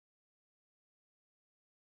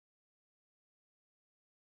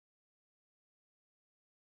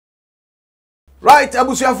Right,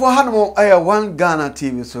 abusia for Hanmo, one Ghana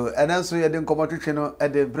TV, so and then so you didn't come out to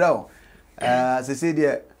at the brow. As I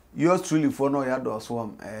said, yours truly for no yard or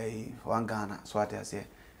swam, one Ghana, so what I say.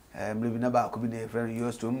 Living about could be a friend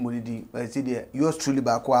yours to money. I said, yours truly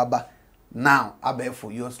Bakwaba. Now, I beg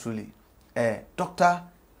for yours truly, Dr.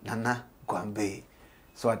 Nana Guambay.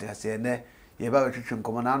 So what I say, there, you have a teaching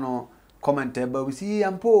commandano comment, but we see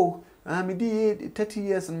and Paul. I did 30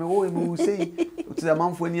 years and my will say it's a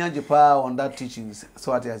month when Agyapong on that teachings.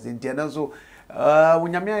 So what I say, and so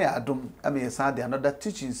when Yamia Adum, I mean, sad another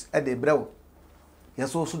teachings at the brow.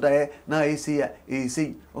 Yes, also there now I say,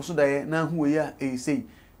 also there now who we are, I say,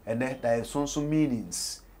 and that there is some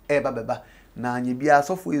meanings. Baba. Now you be as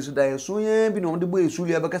of ways that so yeah, be on the way,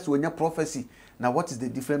 surely because when your prophecy. Now, what is the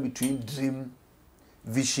difference between dream,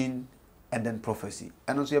 vision, and then prophecy?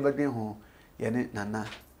 And also, you have home, Nana.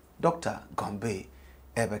 Dr. Guambay,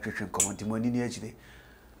 treatment community money near today.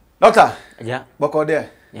 Doctor, yeah, what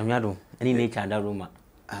there? Yamado, any nature that room.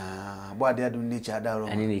 What they do nature that room.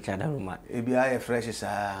 Any nature that room. Maybe I fresh as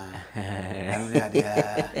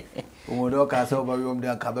Umodoka over room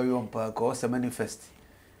there, cover room per course, manifest.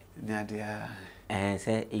 Nadia, and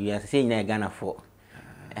say, you are saying I Ghana for.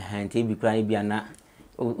 And be crying be an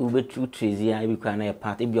Ube true trees, I be crying a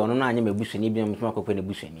part. If you are not a bush and you smoke up in a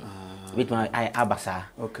bush. With my abasa.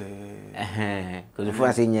 Okay. Because the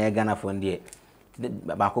first thing you're gonna find it,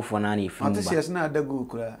 Bako for Nani from this year's not the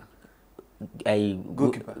good. A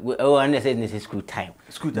goalkeeper. Oh, and I said this is school time.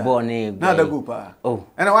 School time. Born not the gooper. Oh,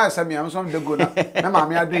 and I was saying, I'm some the good.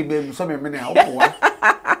 Mamma, I dream, baby, some minute.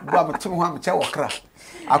 But 200 chow crack.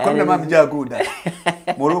 I come to Mamma good.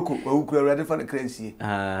 Morocco, who could ready for the crazy.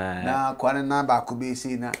 Now, Quana Naba could be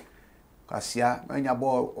seen. Kasia, when your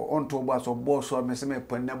boy on to was or boss or Miss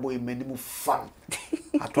Penabo in many fun.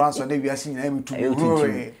 At once, we are seeing him to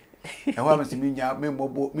be and what must mean ya mean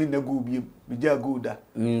the good be good.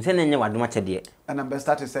 Sending you what much a day. And I'm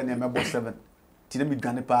started sending my boss 7. Tinami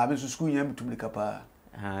Ganipa, Mrs. School Yam to make up.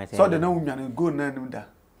 So the no woman good name.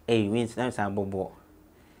 Eh, means that's a bobo.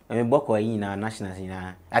 And we book in our nationals in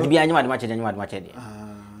our. I'd be anyone much than what much a day.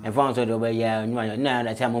 And found so the way you know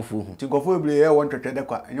that I'm a fool. To go for a one to trade the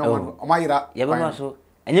car. You my so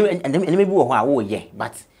and maybe oh, yeah,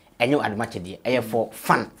 but I know at much a day. For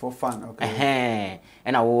fun. For fun, okay.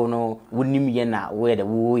 And I won't know, wouldn't you now where the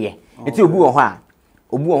woo ye. It's a boo wha.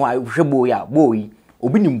 Obu Shaboya, boy,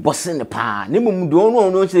 Obinim bossing the pa, Nimum don't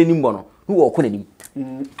know any bono, who are calling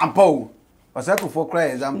him. Ampo was that for cry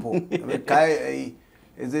example.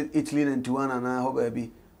 Is it Italy and Tuana and I hope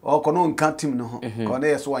baby. Or Conon cut him no,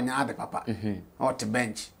 Cornelius one yard, papa, or to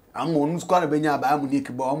bench. I'm on squad of Benya by Monique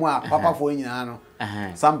Bomwa, papa for Inano.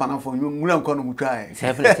 Some panel for you, Mulan Conon try.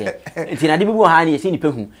 Definitely. It's in a difficult honey, seen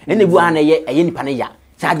Pehu, and the one a yen panaya.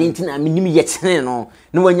 Sadintin, I mean, yet no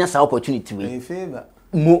one has opportunity to favor.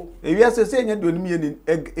 Mo, if you are saying you're doing me an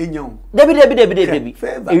egg in young. Debbie,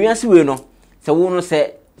 favor. If you are so no, so one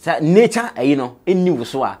say, nature, you know, in new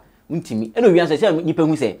soa, Untimi, and we answer, Nippon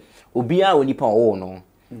who say, Obia or Nippon or no.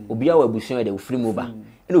 Obia will be sure they will free mover. And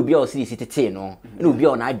Obia will see city no. And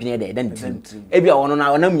Obia and I been there, then Ebia on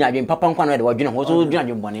our name, I've been Papa Conrad or Jim was all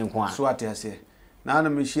judging one in one. So what I say. Now,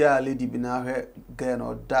 I'm a share lady been out here, girl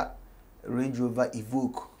or that Range Rover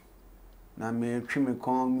Evoke. Now, may trim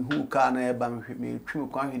come who can't ever me trim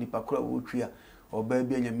come in the Pacra wood tree or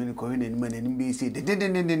baby and your minicoin and men and be said,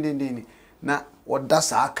 now, what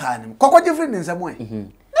does our kind? Cocoa different in some way.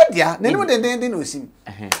 Yeah, they know they didn't know him.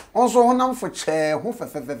 Also, one for chair, who for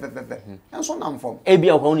and so on for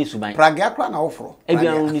Abia only to buy Pragacran offer.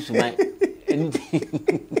 Abia only to buy.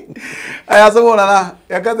 I also want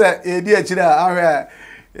to got the idea chida area.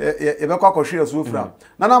 If a cock or she was from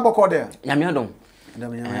Nana Boko there. Yamiadon.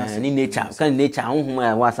 Any nature, can nature whom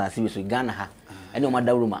I was as he was with Ghana. I know my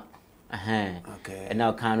Daruma. Okay. And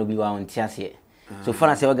now can't be one Tiasia. So far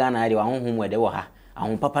as ever Ghana, I whom where they were.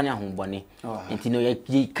 Our papa na home bonny. And you know,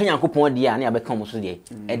 you can't coupon dear, and I become so dear.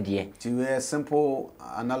 To a simple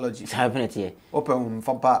analogy. Definitely. Open home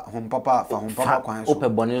papa for home papa.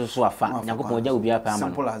 Open bonnet so far. Will be a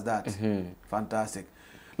simple as that. Fantastic.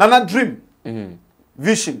 Now, that dream,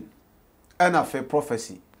 vision, and a fair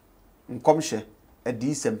prophecy. Come share a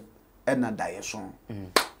decent and a diason.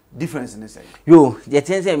 Difference in the same. You, the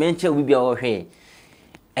 10 mention will be our hay.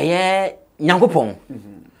 A year, Yankopon.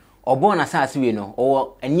 Or born as I see no,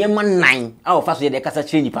 or a near man 9 our first year the Casa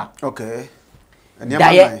Chinipa. Okay. And near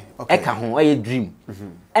Eka home, a dream.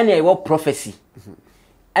 And a what prophecy.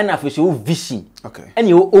 And after your vision. Okay. And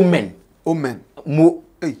your omen. Omen. Mo.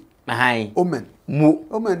 Hey. Omen. Mo.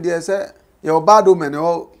 Omen, dear sir. Your bad omen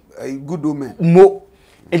or a good omen. Mo.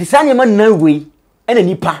 It is any man no way. And a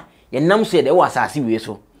nipa. Your name said there was a see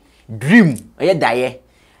so. dream eye daye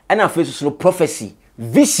na face so prophecy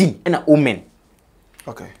vision na omen.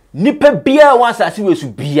 Okay. Nipa bia wan asase we su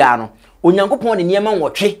bia no onyankopon de niema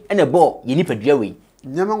nwotwe na bo ye nipa dua we.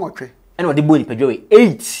 Niema nwotwe na o de bo nipa dua we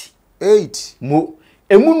 8 mo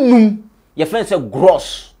emu num ye friend say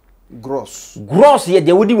gross ye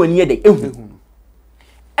de wodi wani ye de ehu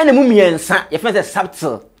ena mu miensa ye friend say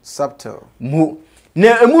subtle mo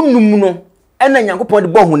na emu num no ena nyankopon de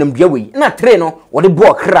bo honam dua we na 3 no wo de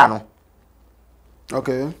bo kra no.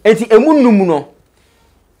 Okay. Enti emu num no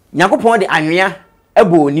nyankopon de anwea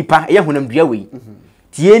ebo nipa ye honam dua we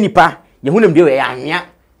tie nipa ye honam dua we ya anwea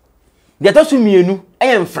de to so mienu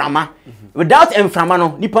eye mframa without mframa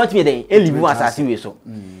no nipa ntime den elibu asase we so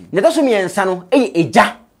de to so miensa no eye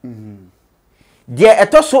eja de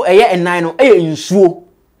eto so eye enan no eye nsuo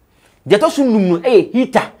de to so num no eye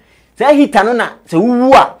heater say heater no na se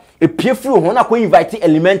wuwu a epie firi ho na ko invite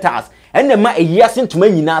elementals enne ma eyiase ntoma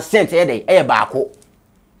nyina sent eye baako.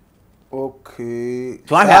 Okay.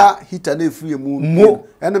 So heater na free mu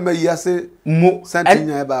ene ma yase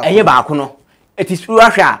sentinya eye baako no it is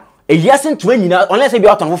ahwa eyase ntoma nyina unless be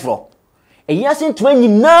oton foforo eyase ntoma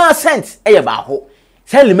nyina sent eye baako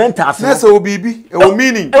say elementals na say obibi e wo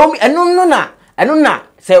meaning eno na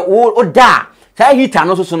say o da say heater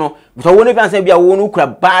no so no so wo no bi say bia wo no kura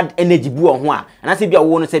bad energy bu ho a na say bia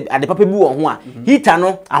wo no say ade papa bu ho a heater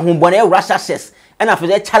no ahombone e russia says ena for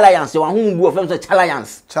the chaliance wa hu bu of say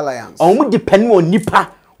chaliance o mu depend on nipa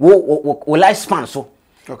wo life span so.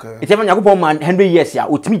 Okay. It's even yakopon man 100 years ya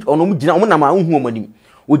otimi ono mu gina o na ma hu omanim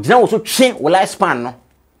o gina wo so twe wo life span no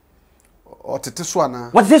o tete so ana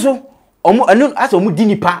what is so omu anu asa omu di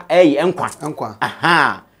nipa enkwa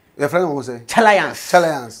aha your friend wo say chaliance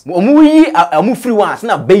omu yi omu free ones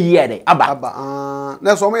na be year dey aba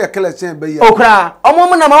na so omu ye kele chen be year okra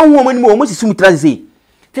omu na ma hu omanim omu sisum traze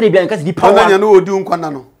tire bia nka di power na odi nkwa na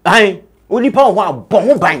no ai odi power ho abon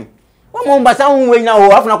ho ban wa mo mbasa hu we nya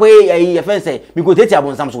ho afuna ko ye friend say mi go tete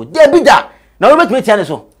abonsam so de bi da na we betime tia ne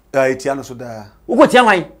so tia no so da wo ko tia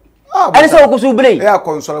hwan ani say wo ko so bele ya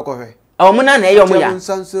konsole ko hwe omo na e yomo ya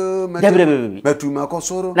debre betuma ko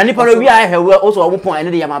soro na nipa no wi a hwe o so omo pon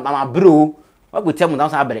ene de ya ma bro wa go tia mo dan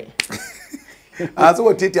so abere so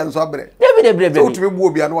wo tete an so abere debre so utumi bu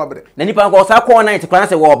obi an wo abere na nipa ko sa ko 90 kwana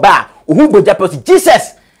say wo ba ohu boja pos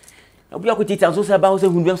Jesus obi ko tete an so sa ba o se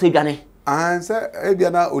hundu so biane say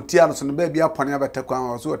ebia na otia no so no ba bia pone abeta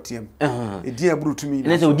kwan so otiem edi aburu tumi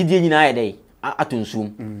na say odidi nyina ya dey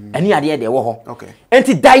atonsum ani ade de wo ho okay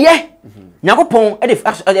enti daye nyakopon e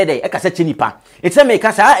de e kasa chenipa etse me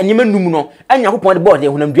kasa anyima num no nyakopon de board de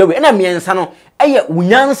honam duawe na miensa no eye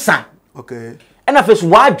wunyansa okay na face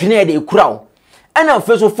wa adwene de ekurawo na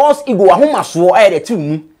face force ego ahomaso e de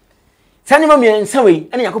timu sanima miensa we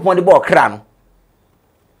na nyakopon de board kra no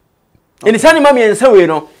eni sanima miensa we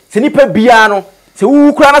no se nipa bia no se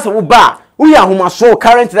wu kura na se wo ba we ahomaso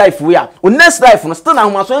current life we o next life no still na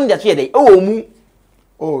ahomaso no de che de o mu.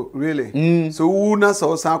 Oh really? So wu na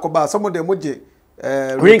so san akoba some of them moje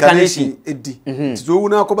reincarnation edi so wu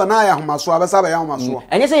na akoba na ya ahomaso abesa ba ya ahomaso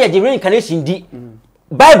enye say ye reincarnation di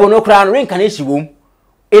Bible no kra no reincarnation wom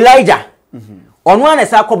Elijah onu ana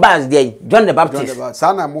sa akoba as dey John the Baptist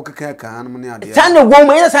sana mo keka kan no ne ade sana wom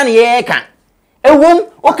enye sana ye ka ewom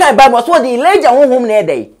o kan Bible so the Elijah honhom na e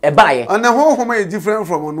dey e baaye and honhom is different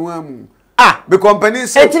from onu amu the company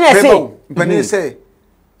say company say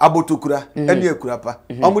abotokura eni ekura pa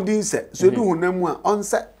omudin se so edu hunamu a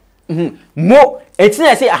onse mo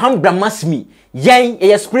etina say ahambra masmi yen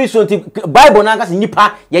ye spiritual Bible na kase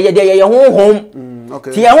nipa ye honhom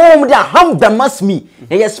okay ti ye honhom da ahambra masmi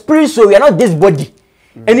ye spiritual we are not this body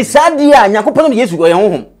eni sade a nyakopon de Yesu ye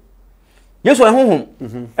honhom Yesu ye honhom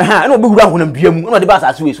na obi hura honam duamu na de ba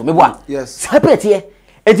asase we so meboa yes separate ye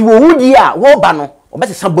enti wo wudi a wo ba no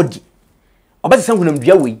obese somebody obese honam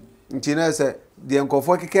duawe nti na say the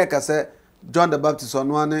enkofo keke say John the Baptist on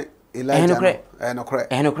one Elijah no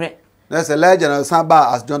kre na say Elijah na san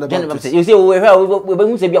ba as John the Baptist you say we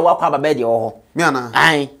hu say bia wa kwa baba de ho me ana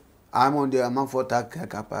I'm on the amount for tag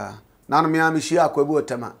kapa na no me am shi akwa bi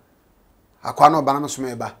otama akwa no ba na so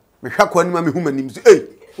me ba me hwa kwa ni ma me hu manim say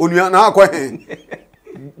onua na akwa he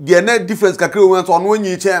the na difference kakra won so no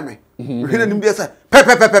nyi che me hwe na nim de say pe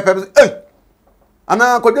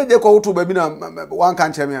ana ko jeje ko wutu ba bi na wan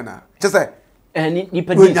kan che me na che say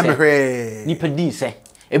nipa din se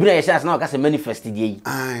ebi na yesha na ka se manifest die yi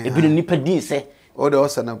ebi no nipa din se o de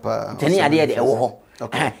osana pa tani ade de ewo ho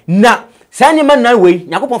na sani man na we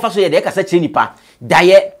nyakopon fa so ye de ka sa che nipa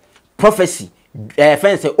daye prophecy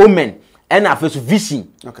fence omen na fa so vision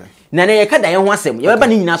okay na ye ka daye ho asem ye ba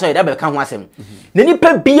ni nyina so ye da ba ka ho asem na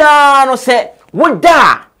nipa bia no se wo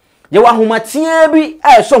da ye wa homatia bi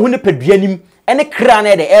a so ho ne paduanim ene kra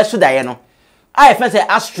na de so daye no I fancy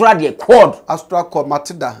Astra the cord. Astra cord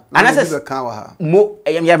matida. And I said, mo,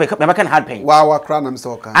 I can hard pain. Wow, crown I'm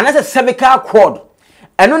so kind. And I said, cervical cord.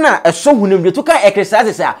 And on a so when you took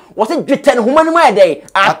exercises, was it written human my day?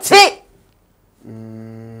 I take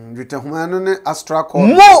written human Astra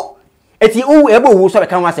cord. Mo, it's you ever who saw a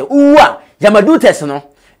camera say, ooh, Yamadu test no,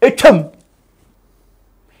 a chum.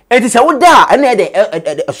 It is a wood da, and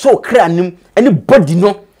a so cranum, and body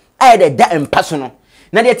no, I had a da impersonal.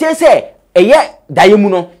 Now they say,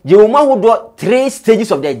 Diamuno, you will do 3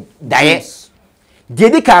 stages of the diet.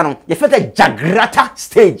 Dedicano, the first Jagrata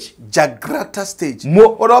stage. Jagrata stage.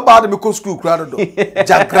 Mo, what about the Miko school crowd?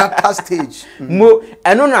 Jagrata stage. Mo,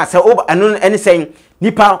 and on us, and on anything,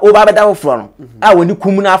 Nipa, Obabada from. I will do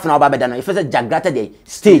Kumuna from Obabadana, the first Jagrata day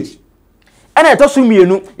stage. And I told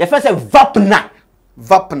you, the first Vapna.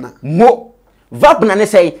 Vapna. Mo, Vapna, and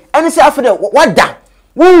say, and say after the what da?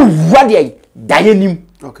 Woo, what day? Dianim.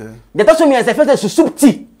 Okay. That also means I felt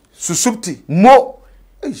susupti. Susupti. Mo.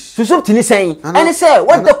 Susupti ni saying. And he said,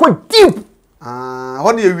 what the quite deep.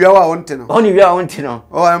 Honey, we are wanting. Only we are wanting.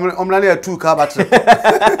 Oh, I'm only a 2-car battery.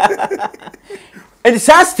 And the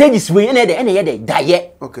sad stage is we any other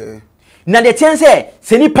diet. Okay. Now the 10 say,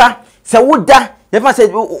 Senipa, so would that never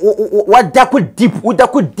said what that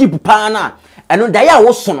could deep pana. And no dia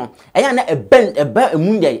was sono. I am a bend a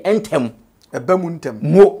moonday entem. A bemuntem.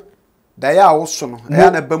 Mo. Daya also no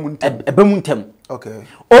na bemuntem. Okay.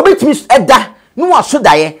 Obit miss edda no aso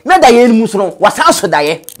daye na daye mu so no wasa so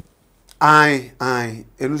daye. Ai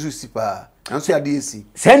elusu sipa. Anso ya DC.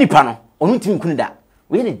 Say nipa no onu ntimi kunu da.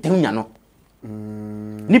 We ne dawnya no.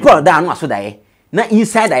 Nipa da no aso daye na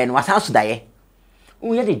inside daye no wasa so daye.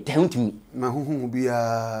 We ye de down to me. Ma huhu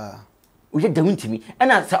bia. We ye down to me. E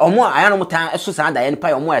na omo aya no mutan so sa daye nipa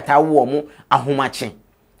omo eta wo omo ahomache.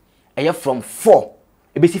 Eye from 4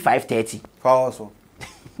 ebesi 5:30 power so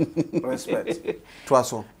respect to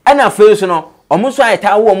so and na face no omo so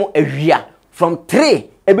ayeta wo omo awia from 3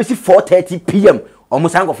 ebesi 4:30 pm omo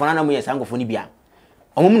sangofo na mo ye sangofo ni bia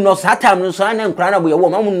omo no sa time no so na nkra na bo ye wo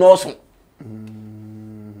omo no so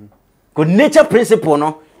good nature principle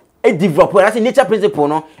no e develop as nature principle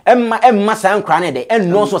no emma sa nkra na de en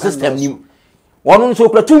no so system nim wono so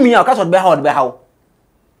kra tumi a ka so be ha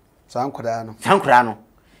sankra no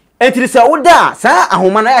entiri se woda sa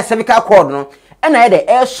ahoma na ya cervical cord no na ya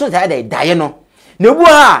de so da de daye no na bu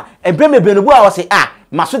ha ebremebe no bu a wo se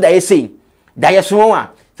maso daye sei daye so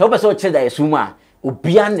a se wo be so che daye so mu a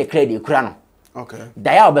obia ne credit kura no okay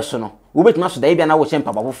daye wo be so no wo betima so daye bia na wo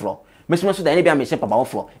chempa babo fro mesima so daye bia me chempa babo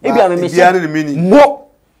fro e bia me mo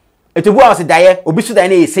eto bu a wo se daye obi so daye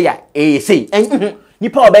na sei a sei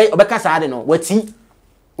nipa obeka sa ade no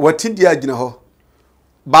wati dia gina ho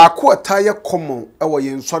ba ko ataye common e wo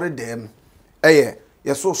ye nsore dem eye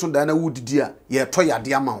ye so da na wudidi a ye to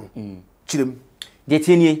yade ama ho kirem de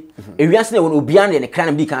tinie ewiase na won obi an ne kra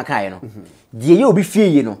na bi kan kan ye no de ye obi fie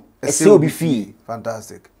ye no e se obi fie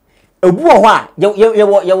fantastic ebu ho a ye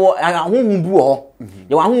wo ahonhum bu ho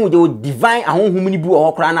ye wo ahonhum de divine ahonhum ni bu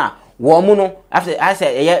ho kra na wo mu no after I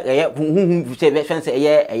say ye honhum se fence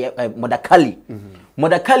ye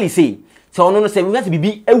modakali say so no say we want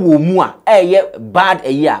bibi e wo mu a ye bad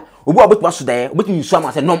ye a obu obetuma so dae obetumi nsu am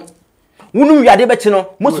say nom wonu wiade be chi no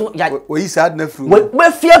musu ya we sad na fru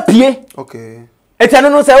we fia pie okay etano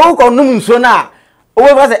no say wo ko nom nsu na o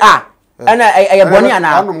we say ana ye boni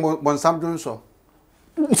ana anu bon samdun so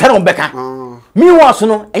say no beka mi wo so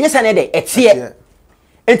no enye say na de etie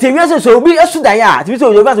enti so obi esu dae a ti so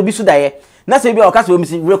obi su dae na say bi o ka so mi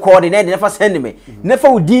record na de never send me never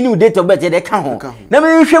udini u date of birth de ka ho na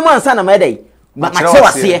me hwemu ansa na me dai ma che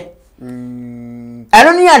wase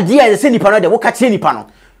eno ni ade a se nipa no de wo ka che nipa no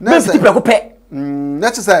me fiti pre ko pe na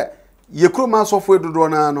che say ye kroma sofo edodo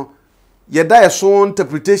na no ye da so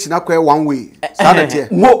interpretation akwa one way sana tie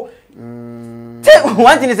wo te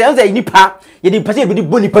one thing say nipa ye di person bi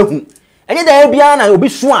boni pa hu enye da bia na obi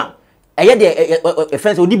so a eye de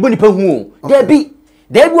friends odi boni pa hu o de bi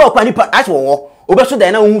there be okwa nipa as wo obeso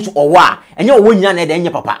da na hu so owo a enye owo nyina na de enye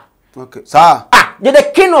papa okay sir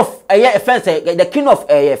the king of offense the king of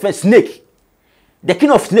offense snake the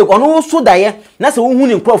king of snake ono so da ye na se wo hu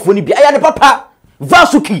ni nkrofo ni bia ya de papa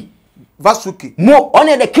vasuki mo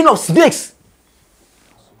ono the king of snakes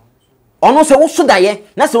ono se wo so da ye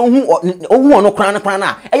na se wo hu ono kran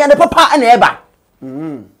na ya de papa na eba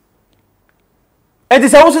enti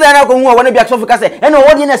se wo so da na ko hu o wona bia so fika se eno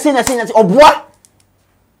wo de na se oboa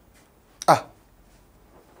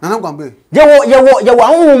Nana Guambay. Ye wo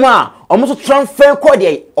ahunhum a omo so transfer code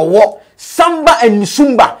ye owo samba and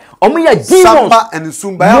sumba omo ya demons samba and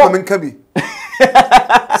sumba ya ma menka bi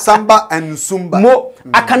Samba and Sumba. Mo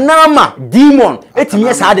akanama demon etimi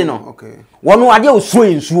esade no. Okay. Wono ade osuo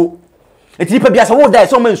ensuo. Eti nipa bia se wo die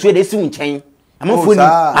so man nsuo de si nchen. Amafo ni.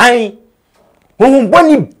 Ai. Honhom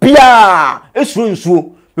boni bia esuo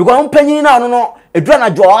nsuo. Because mpanyin na no edura na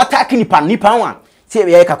jo attack nipa wan. Se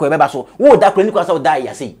ye kakọ beba so. Wo da kro ni kwa so die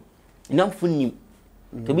ya sei. Inamfo ni.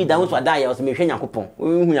 To be down so die ya so me hwe Nyankopon. Wo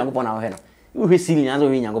hu Nyankopon na wo he no. Wo hwe sili na so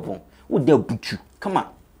hwe Nyankopon. Wo da butu. Come on.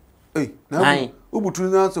 Na ubutu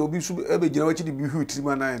na so obi su ebe gina wachi di bi hu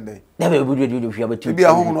tirima na ndai. Na be budu du hwe abatu. Bi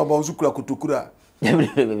ahon no ba nsu kura kotokura.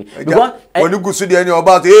 Because woni gusu de ani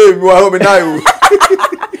oba mi wa ho me na yo.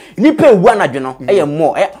 Ni pe wu anadwe no eye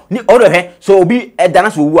mo ni odo he so obi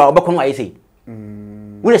edana so wu a obekọ no aye sei.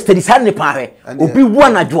 We study sad ni pa he obi wu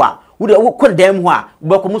anadwo a we ko dem ho a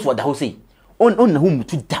obekọ mo so da ho sei. On na hu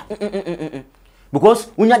mutu da.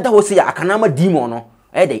 Because unya da ho sei akanama demon no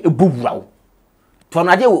dey ebowura wo. To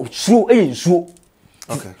na de suo nsuo.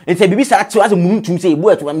 Okay. Enti bibi sa atu as mununtum sei ebu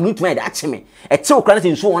atu mununtum e da acheme. E che okra na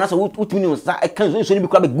nsuo wona sa utumi ni sa e kan nsuo ni bi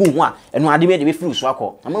kra be gu ho a eno ade me de be firi so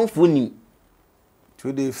akọ. Amanfo ni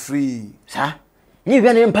to dey free. Sa. Ni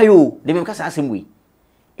bia na empa yo, de me kasa asem we.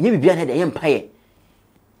 Ni bia na de empa ye.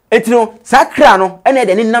 Enti no sakra no ene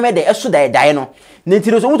de ni nam de eso da dai no. Na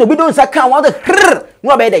enti no so wuto bi don sakra wa de krr.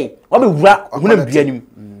 No be dai. Wa be wura hunam bia nim.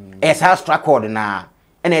 E sa straccord na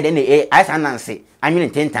ene de ne ai san nanse. Anyi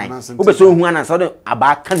 10 times. Wo be so hu ananse de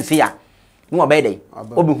aba kan se ya. No be dai.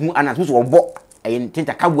 Wo be hu ananse so wo bo e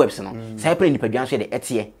tinta ka webs no. Sai pre ni padwan so de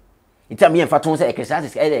etie. Ita me yemfa ton se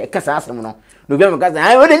ecclesiastes ekasa asem no no bia me ka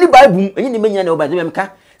say o de ni bible enyi ni menya na o ba me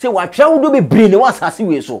ka say wa twa wo do be bre ne wa asase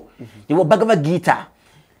we so de wo Bhagavad Gita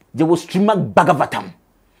de wo Srimad Bhagavatam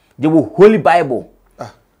de wo Holy Bible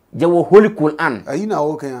de wo Holy Quran ayi na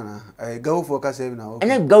wo kan na gawo for kasa na wo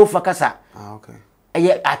enya gawo for kasa okay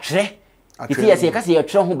eye atre iti yesi kasa ye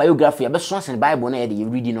twa ho biography abe so asen Bible na ye de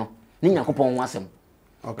read no ni Nyankopon ho asem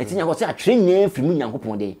okay eti Nyankopon say atre nya firi mu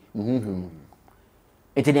Nyankopon de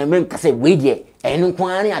eti dem men kase we de enu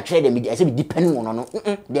kwan na atwe dem ase bi depend won no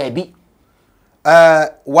there be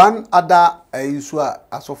one other isu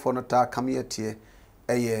asofo no ta kam yetie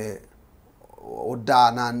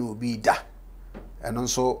oda na na obi da eno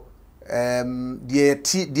so the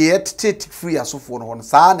take free asofo no hono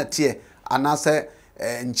sa na tie anase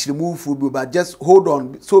nchirimufu bi ba just hold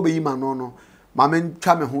on so be yima no mamen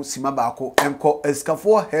twa me ho sima baako enko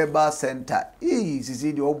eskafo herbal center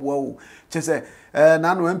sisi de oboa wo chese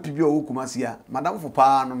na no MPB o kumasi ya madam fo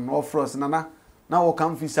pa no frost na wo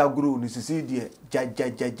kan fisa guru ni sisi de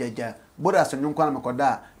ja boda so nyonkwa na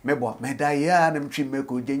mekoda mebo meda ya na mtwi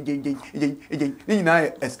meko jen ni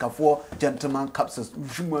na eskafo gentleman capsules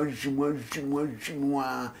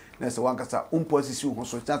juma na se wankasa umpo sisi ho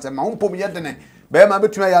so chance ma umpo mi yedene be ma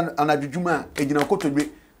betuma ya anadwudwuma egina kotodwe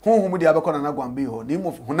honhom de abekọ Nana Guambay ho ni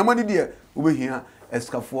mo honamani de obehia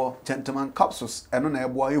eskafo gentleman capsules eno na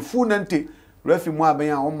ebo efu nante refi mu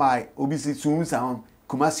aben a o mai obisi sunsa hon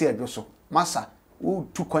kumasi edwoso masa wo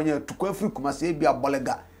tukwanya tukwafri kumasi e bia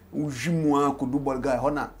bolega ujimu akodu bolega ho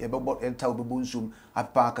na ye bebo enta obebo nsum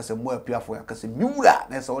apa akase mo apiafo akase miwura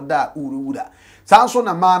na se oda uruwura sanso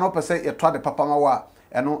na ma no pese ye twa de papa ma wa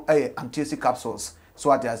eno anti capsules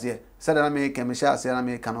so ati ase said na me kemisha ase na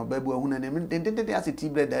me kanu babu ahuna ne de ase ti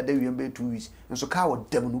bread da wiem be 2 weeks nso ka wo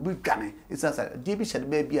dem no bi twane isa sa di bi shede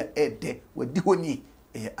ba bia de wadi honi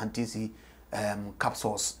anti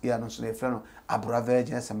capsules ya no so ne frɛ no abra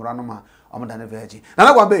virgin semra no ma omoda ne virgin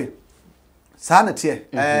Nana Guambay sa na tie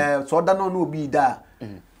so da no no obi da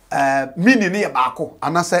meaning ne baako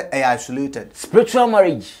anase isolated spiritual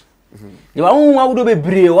marriage de wa hu wo do be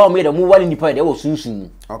bre wa mo de mo wali nipa de wo sunsun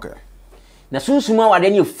okay na sunsuma wa de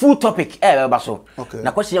ni full topic ba so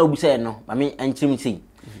na question ya obisa no mame anchim sei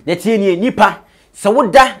na tie ni nipa se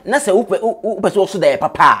woda na se wo pese wo so da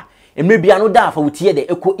papa emebia no da fa wotie de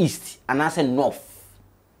eco east anase north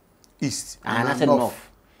east anase north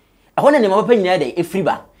ehona ne papa nyina de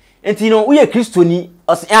efriba enti no wo ye kristoni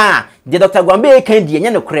de Dr. Guambay kan die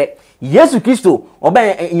nya ne kore Yesu Kristo oba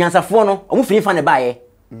nyansafo no omo fini fa ne baaye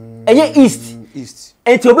enye east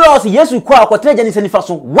enti obi o se Yesu kwa akotre jani se nifa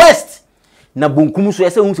so west na bonkum so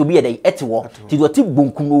ese hu so bi ye dey ete wo ti do ti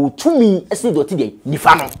bonkum o tumi ese do ti dey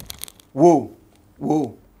nifa no wo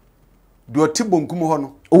do ti bonkum ho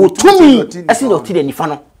no o tumi ese do ti dey nifa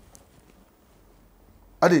no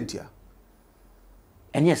adentia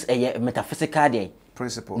and yes metaphysical dey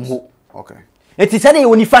principles okay eti say dey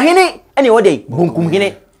nifa hene ene wo dey bonkum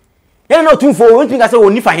hene ene no tumfo o ntimi ka say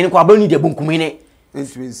nifa hene kwa ba ni dey bonkum hene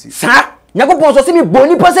sa Nyakopon so se mi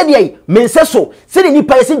boni pase de mense so se ni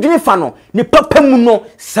pa se dwene fa no ni papa mu no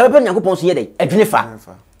se be Nyakopon so ye de adwene fa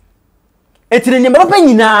etire ni papa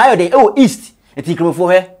nyina ayo de east enti kremfo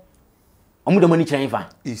he omudo mani kyerɛn fa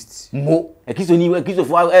east mo ekiso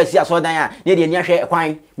fo si aso dan a ne de ani ahwɛ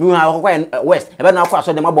kwan mi ha akɔ west ebe na akɔ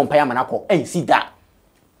aso dem abɔ mpae amana akɔ ensi da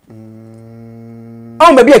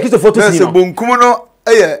on be bi ekiso fo to si no se bonkum no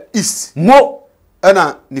east mo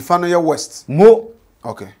ana nifa no ye west mo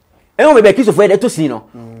okay on be ekiso fo de to si no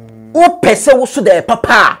o pese wo so de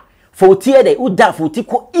papa for tie de o da for ti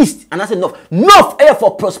ko east and I say north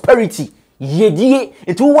for prosperity yedie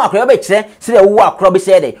enti wo akra be kire se de wo akra be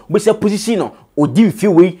se de be se position no odi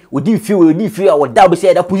mfi a wo da be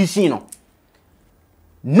se de position no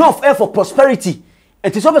north for prosperity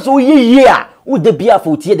enti so be so ye a wo de bia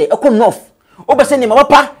for tie de eko north o be se ni ma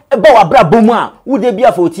papa e ba wa bra bomu a wo de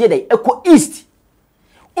bia for tie de eko east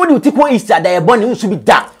o di ti ko east da e boni nso bi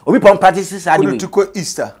da obi pon practices ade we ti ko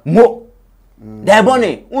easter mo da e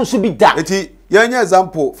boni nso bi da enti yanya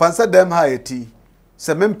example fansa dem ha eti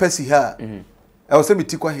se mempesi ha e wo se mi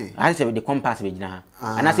ti kwa he I say the compass be gina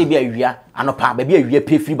ha ana say bi awia anopa ba bi awia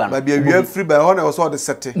pie free ba no ba bi awia free ba ho na wo so de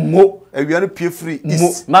sete mo awia no pie free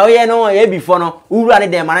east ma we no e before no uru ane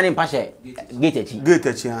dem ana ne mpa hye gate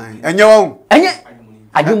achi an enye won enye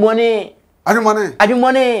adwumone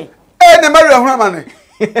ne mari ahura mane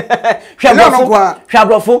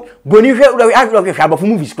Shabrofo, Boni Shabrofo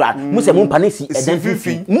movies crack. Musa Mumpanesi,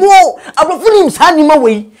 Fifi. More Abrofunim Sanima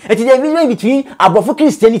way. It is a vision between Abrofo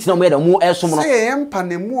Christianity no matter more as someone. I am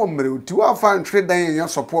Panemum to our fan trade in your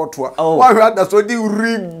support to one that's what you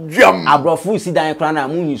read jam. Abrofu sit down crana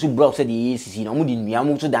moon to block said the ACC no moodin me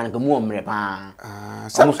amu to dan mo mrepa.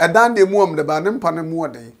 A dan de mum the banem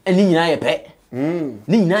panemua day. And Nina ye pet.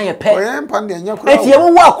 Ni na ye pet. I am Pandy and your eti e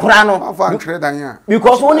wo akura no fan trade in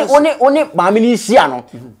because only maami ni sia no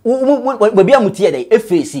we bia mutie dey e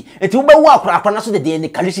face eti wo ba wo akura na so de dey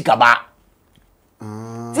kalisika ba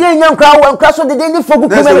tie nyam kra so de dey ni fogu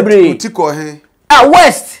kumebre tiko he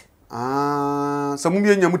west samu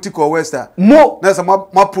bi nyam tiko west mo na sa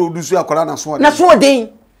ma produce akura na so dey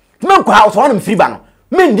me kwa so na mfiri ba no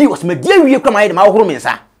me ndi was me die wie kwa ma ye ma horo me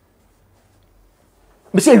nsa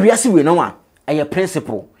be say wiase we no a eye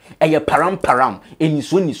principle eye param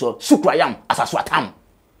eniso sukrayam asaswatam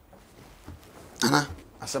ana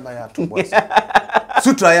asabaya to boss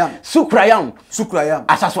sukrayam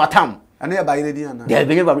asaswatam ana ya bayire di ana de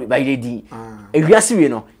be bayire di ewiase we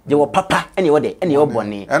no je wo papa ene wo de ene wo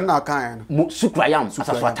bone na kan no sukrayam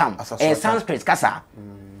asaswatam sanskrit kasa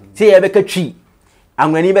se ye beka twi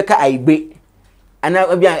anwani beka aigbe ana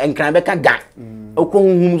obia enkran beka ga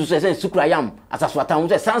okohunhum so se sukrayam asaswatam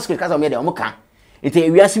so sanskrit kasa me de o muka ite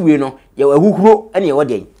ewiase we no ye ahuhuro ene ye wo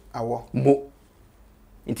de awo mo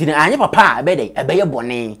nti na anya papa abede ebeye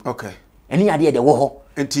bone okay eni ade de wo ho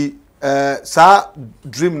nti sa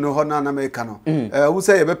dream no ho na America no we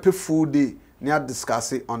say you be pay day near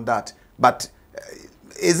discuss on that but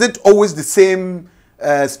is it always the same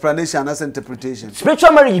explanation as interpretation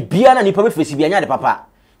spiritual marriage bia na nipa be face bia anya de papa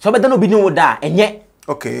so be da no bi ni wo da enye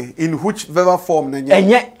okay in which ever form na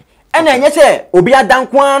enye ena enye se obi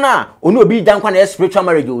adankwa na onu obi dankwa na spiritual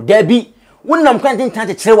marriage o da bi wonnam kwantin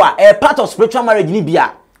tante cherewa part of spiritual marriage ni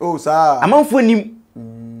bia oh sir amanfo nim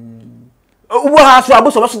wo ha so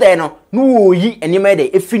aboso boso dey no no yi enima dey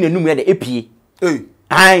efi nanum dey epie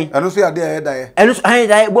ai eno so ya dey da ye eno so ai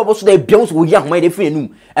dey boso dey bion so wo yi ahoma dey efi nanum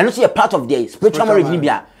eno so ya part of the spiritual marriage ni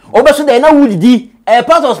bia obeso dey na wudidi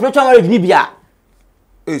part of spiritual marriage ni bia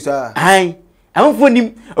sir ai amanfo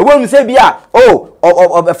nim obo se bia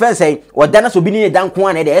of friend say odana so bi ni danko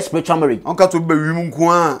an dey spiritual marriage onka to be wi mu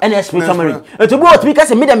nko a ene spiritual marriage eto bo otu bi ka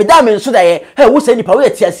se me da me nso da ye he wo se nipa wo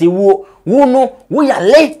etiase wo no wo ya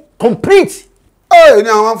le complete ni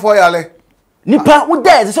amanfo ya le nipa wo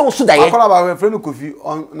da se wo so da ye akola ba we friend Kofi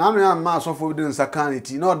na no ya ma so fo bi nsa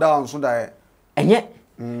kanity na oda on so da ye enye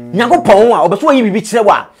nyakopon a obeso yi bibi kire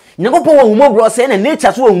wa nyakopon wo humobro se na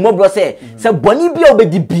nature so wo humobro se boni bia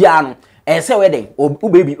obedi bia no say we dey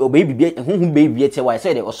obebi ehunhun baby tie wa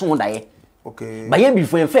say dey osun da ye okay ba ye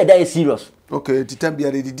before en fair that is serious okay titam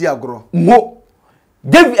bia dey didi agro mo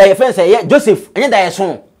David friend say Joseph anya da ye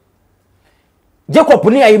son Jacob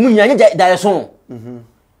ni ayi munya anya da ye son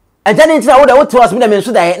ejani ntina wo da wo to us me da me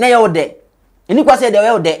so da ye na ye wo de eni kwa say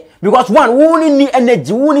dey wo de because one wo ni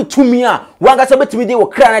energy wo ni tumi a wo anga say betimi dey wo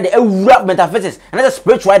kra na dey awura metaphysics and that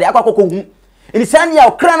spiritual dey akwa kokohu eni san ya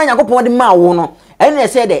wo kra na Yakobon de ma wo no ene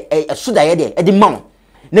say dey so da ye dey e di ma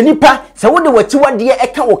na nipa say wo de wachiwade e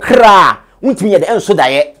ka wo kra untimi ye dey enso da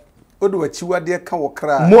ye wo de wachiwade e ka wo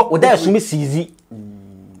kra mo wo da so me sizi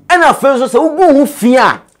ena fe so say wo gu hu fi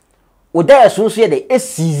a wo da so so ye dey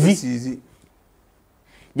esizi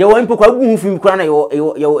je wo impo kwa gu hu fi kra na yo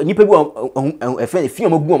nipa bi e fe fi o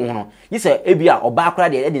magu mo no yi say e bia oba kra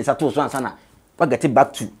dey e di nsato so ansa na wagate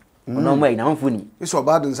back to ono mo na mfuni iso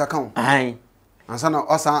bad nsa kan ai ansa na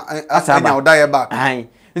anya oda ye back ai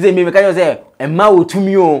nze me ka yo say emma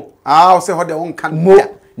otumi o o say ho de won kan mo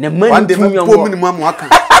na man tumi o mo minimum mo aka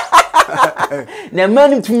na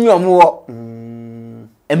man tumi o mo wo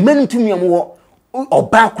emma tumi o mo wo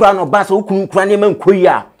oba kura no ba so okunu kura ne man koyi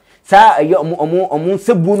a sa omo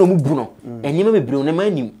sebu no mu bu no enima bebre no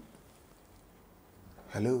manim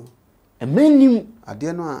hello emanim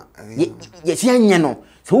ade no a ye si anye no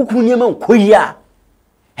so okunu ne man koyi a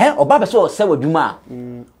he oba be so se wadwuma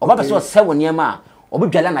oba be so se wo ne ma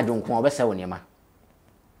obedwala na dwonko oba se wo ne ma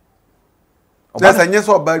oba se nye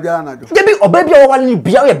so oba dwala na dwo debi oba bia wo wale ni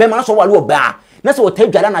bia ye be ma so wale oba na se wo ta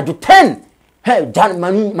dwala na dwo 10 he jan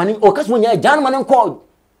mani o kaso nya jan mani ko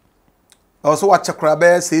so what chakra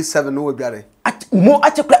be say 7 no wadware mo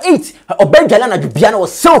achakra 8 oba dwala na dwo bia na wo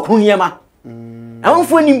se okunu ne ma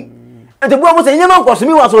amfo nim ente bua mo se nyema nkoso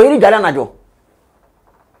mi wa so yiri dwala na dwo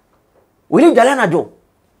wiri dwala na dwo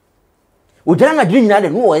o dwala na dwo nyina de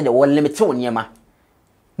no wo de wo limit wo ne ma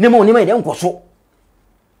ne mo ne ma de nkoso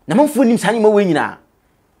na manfo nim sane ma we nyina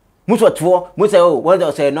muso to mo se o wo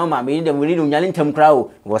de say no ma me de mo ni nyale ntam kra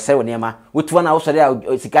o wo se wo ne ma wo to na wo so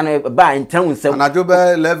de sika na ba ntam nsam na dwo be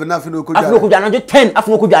 11 na afino ko dwale afino ko dwale na dwo 10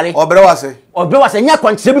 afino ko dwale obere wase nya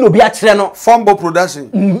kwankyere bi no bi a kire no form production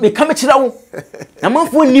me ka me kire wo na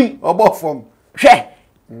manfo nim obo form hwe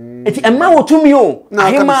eti emma wo tumi o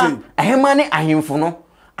ahema ne ahemfo no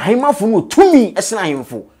ahema fo no tumi esena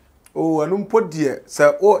ahemfo anu mpo de se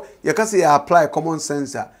ye ka se ya apply common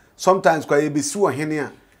sense sometimes kwa ye be si wo hene a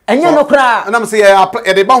enye no kra na me se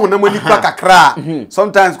ye de ba honam ani kwa kakra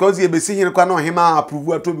sometimes cause ye be si hene kwa no hema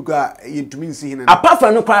approve ato bi kwa ye tumi nsi hene apart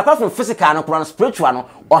from no kra apart from physical no kra spiritual no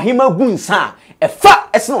ohema gu nsa efa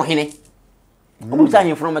esena ohene obu sa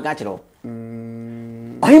ahemfo no me ka kire wo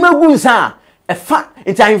ohema gu nsa efa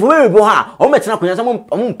nti ahemfo we bo ha o metena kunya so mo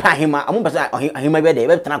mpa ahema mo pesa ahema be de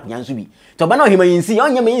be tena kunya nso bi to ba na ahema yinsi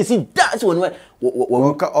onye me yinsi da so wonu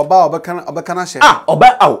oba na she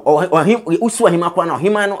oba ahema usu ahema kwa na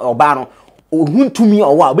ahema no oba no ohuntumi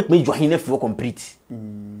owa obetime ju ahena fi complete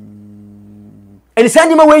eni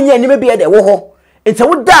sandi ma we nya ni me be de wo ho nti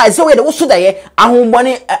wo da se we de wo so da ye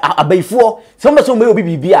ahombone abaifo se mo so me obi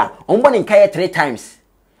bibia ombone nkaye 3 times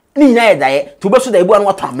ni nyina ye da ye to be so da ebu anu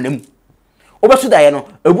atamnam obesu da ye no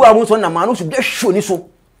ebu amu so na ma no so de hwo ni so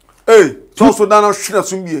so da na hwira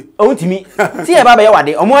so mbie o ntimi ti e baba ye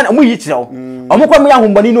wade omo yi kire o omo kwa me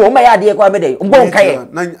ahombani no omo ya de kwa be de ombo nkaye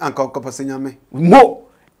na anka kopase nyame mo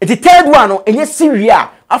eti third one no enye siria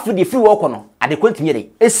afu de free work no ade kwantimi de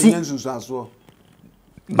esi nsunsuaso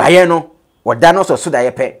ba ye no woda no so da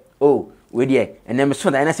ye pe we de enem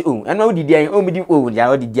so da ye na se eno odidi an o mi di ya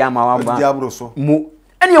odidi ama wa ba mo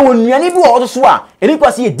ene wonuane bi wo so a eni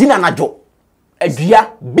kwa se ye dina najo adua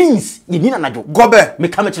beans ye nina najo gobe me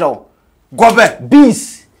ka me kire wo gobe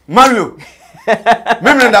beans Mario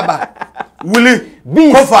memre daba wuli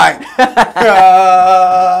beans kofai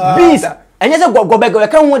beans enye se gobe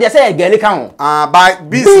ka hu de se gele ka hu by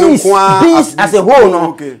beans beans as a whole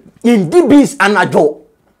no in the beans anajo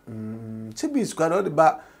se beans kwa do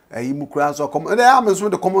ba ayi kura so come dey am so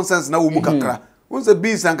the common sense na wo mu kakra unse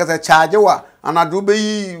beans an kasa charge wa anadu be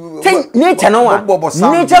yi nature no wa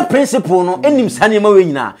nature principle no enim sane ma we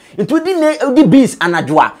nyina into di beans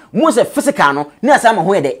anajo a mo se physical no na asa ma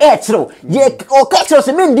ho ye de e kiro ye o ka kiro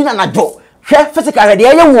se men di na anajo hwe physical de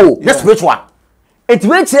ye wo na spiritual it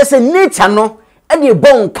we kire se nature no e de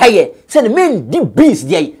bon kaye se men di beans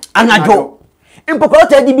de anajo impokoro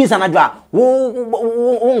te di beans anajo a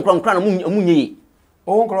wo nkronkran no mu nyeye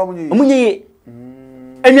o nkro mu nyeye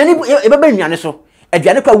enwani ebeba enwani so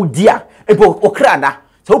aduane kwa wudi a epo okrada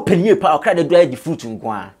so openie pa okrada do adi fruit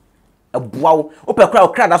nko a eboa wo ope kra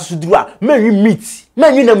okrada so duru a manwi meat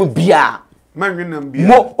manwi nam bia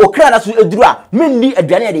mo okrada so eduru a menni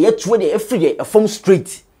aduane de yetuo de efiri de from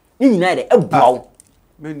straight ni nyina de eboa wo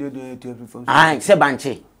menni de yetuo from se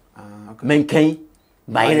banche menkan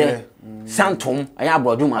bayire santom aya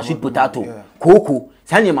abrodo ma sweet potato koko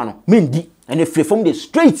sanema no mendi and if from the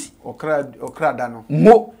straight okrada no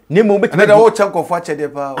mo ne mo bet na da wo chanko fo achede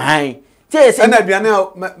pa ai say na aduane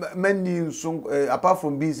mani nso apart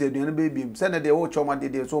from beans aduane baby say na de wo choma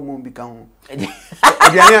de so mo bi kan ho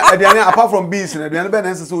aduane apart from beans na aduane be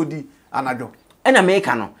na nse so odi anado ena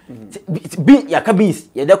meka no bi ya ka beans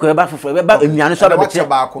ye de ko e ba foforo e ba ennuane so ba che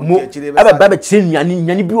mo e ba ba che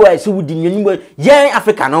ennuane bi wa so wodi ennuane ye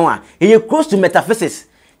Africa no a e close to metaphysics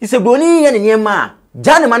ise broni ye ne niema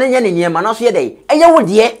jane mane ye ne niema na so ye de eye wo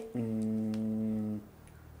de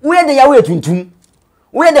we de ya we tuntum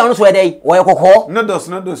we de ono so ye de wo ye kokko no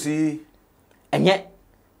dos yi enye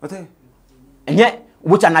ote enye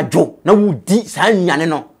wo cha na jo na wo di sa ennuane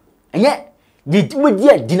no enye we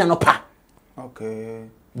dia dina no pa. Okay.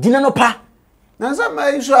 Dina no pa. Na say my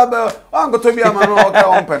issue about an go to be amano o ka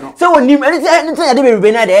on pe no. So onim anything ya dey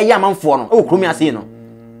be na dey ya amanfo no. O kromi ase no.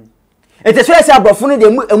 Ete so ese abrofo no dey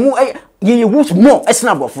emu ye wus more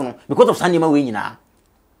esna abrofo no because of sanema we nyina.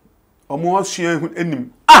 Omo asua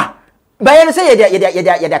enim. Ah, ba ye say ye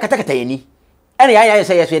dey katakata yani. Ene ya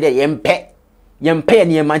say ye dey yempe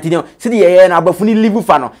ne mantino se de ye na abrofo ni live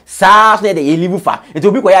fa no saa so dey ye live fa. Ete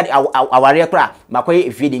obi ko ya aware kra makoy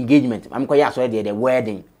efie the engagement. Am ko ya so dey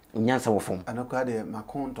wedding. Nyansa wo fom anokwa de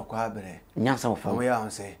makon to kwa bere nyansa wo fom we ya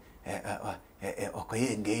say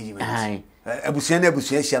okoye engagement abusua na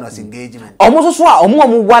abusua hia no engagement omo so a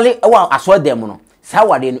omo wale wa aso dem no sa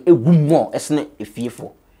wade no egu mo esne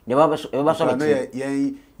efiefo ne ba so no ye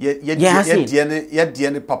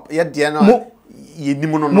ne papa ye die no ye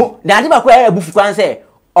nimu no na ade ba ko ya abufu kwan say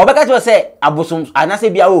obeka to say abosom anase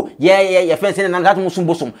bia o ye fence na that musum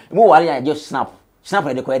bosom mo wale ya just snap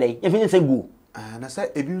de ko dey ye fin say go na say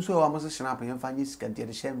ebi nso wa mose snap ye mfa nyi sika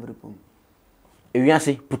de shembre pum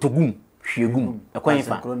ewiase potogum hwegum ekwan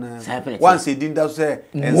fa once e din da so say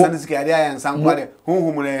ensa ne sika ade ayansa nkwade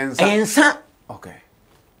honhom na ensa okay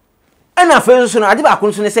ana fe so no ade ba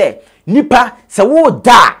ko so ne say nipa se wo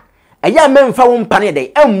da eya memfa wo mpa ne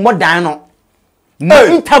dey emmo dan no ma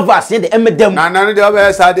intervals ne dey emedam na no de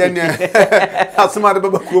oba sa de ne asuma de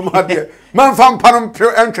baba kuom ade memfa mpa no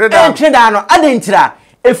entre da no ade ntira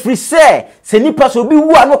efri se nipa so bi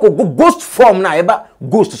wu anoko ghost form na eba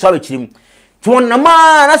ghost so abechirim to na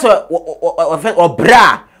ma na so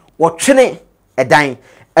obra wo twene edan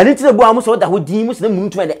ani tire bu amuso da ho din mu se na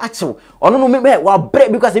muntu de achew ono no me wa bre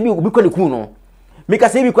because bi ko ne ku no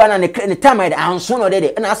because bi ko na ne time de anso no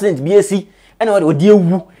de na accident bi esi na odi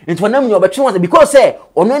ewu nti wonam ni obetwe because say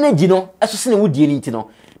ono energy no eso se ne wudie ni nti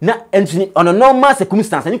no na entini ono normal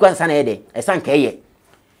circumstance ni kwa sana de esan ka ye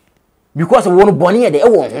because wonu boni ye de e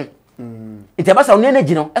wo ho intebasa onu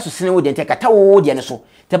energy no eso sene wo de nte kata wo de ne so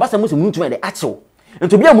intebasa musu muntu de achew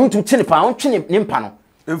nto bia muntu tene pa on twene ne mpa no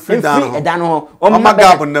edan no o ma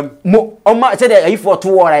gab ndam mo o ma se de ayifo to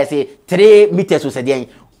wo ra say 3 meters so se de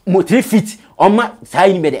mo 3 feet o ma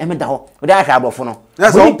sai ni be de emeda ho o da ahwa abrofo no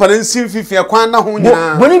na so mpa ne sim fifia kwan na ho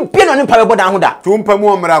nyina boni bia no ne mpa be boda ho da to mpa mu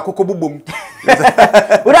omra akoko bubom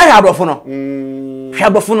o da ahwa abrofo no hwa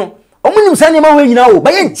abrofo no o munim sa ne ma we nyina o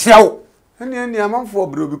ba ye nkyirawo eni amanfo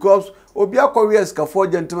bro because obi akọwe skafo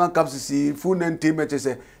gentleman capsisi full name team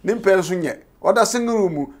say nimpe so nye oda single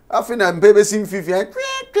room afi na mpebe sim fifi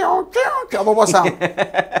abobo sound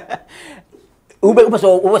ube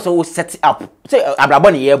so set up say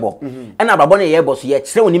abrabo ne yebo and abrabo ne yebo so ye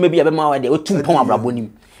kire woni mebi ebe ma wa de otumpon abrabo nim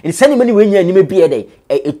ni sani mani we nya ni mebi e de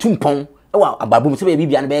etumpon e wa abrabo mu se be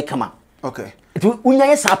bibia ne be kama okay tu unya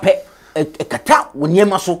ye sape kata woni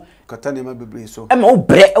ma so kata ne ma bebre so e ma wo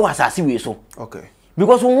bre e wa asase we so okay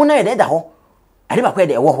because won na e da ho ade ba kwa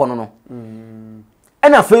de e wo ho no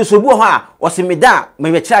ena fe so bu ho a o se meda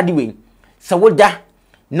me be kira de we se wo da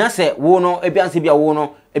na se wo no e bia nse bia wo no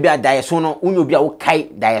e bia dae so no unyo bia wo kai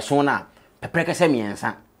dae so na pepreka se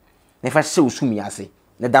miensa ne fa se usumi ase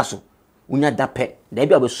ne da so unya da pe da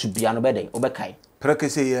bia be su bia no be den obekai preka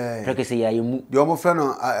se ye mu de omo fe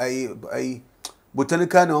no ai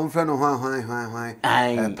botanical no omo fe no hwan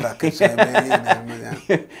preka se me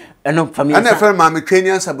eno family ana fe ma me twani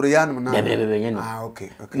asabro ya no na ah okay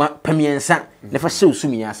ma pamiensa ne fa se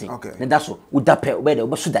usumi ase ne da so u da pe obe de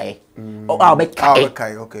obe su dae o a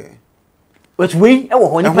obekai okay but we e wo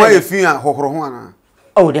ho ni pa e fi a hohoro ho ana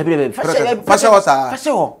oh de be fa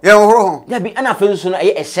ho ye hohoro ho ya bi ana fe so no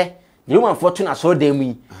e ehye the woman for tuna so dem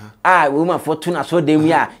yi woman for tuna so dem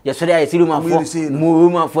yi ye so dey say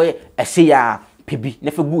woman for ehye ya pebi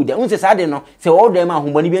ne fe good unse sa de no se wo dem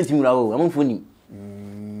ahombo ni bi anti mura o amanfo ni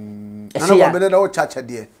ehye ya be da wo chacha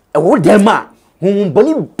de e wo dem ahombo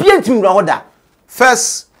ni bi anti mura ho da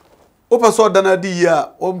first opeso dana di ya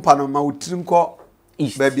o mpa no ma utirinko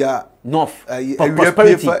babia north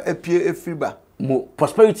prosperity efriba mo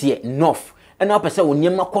prosperity north and opese wo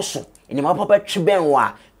nyema koso nyema papa tweben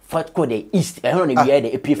wa fat ko the east e hono ne wi de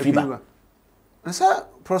efriba na sa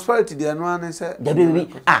prosperity de no an say da bi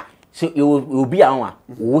so you be anwa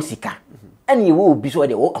wo sika and you will be so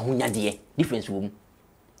de wo ahonyade difference wo mu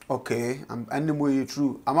okay and more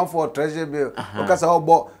true am for treasure bill because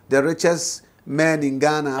obo the richest men in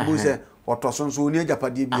Ghana abu say otoso oni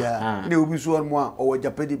Agyapade bia na obi so mo a o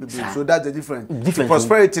Agyapade bia so that's the difference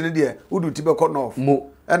prosperity ne there udu tibe cut off mo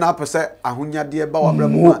and apese ahonyade ba wa bra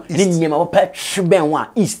mo ni nyema wo pa tweben wa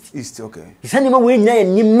east okay isani ma we nya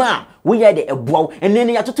nyema we ya de ebuaw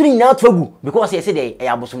enne ya toturi nya atwagu because ye say de e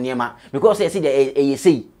abosom nyema because ye say de e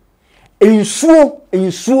say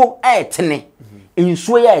ensuo etene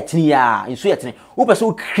insuo ya etini ya insuo ya etini wo pese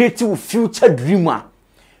wo create future dream a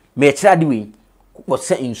me kira de we wo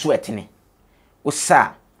se insuo etini wo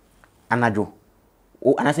sa anajo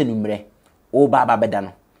o anase numre o baba beda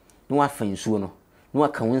no no wa fa insuo no no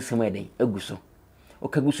aka wonsem eden aguso o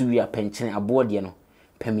ka guso wi apenchen abode no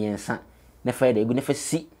pemiensa na fa eden egu na fa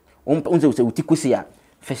si onze se wuti kosi a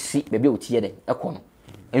fa si bebe wuti eden ekọ no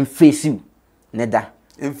emfesiu ne da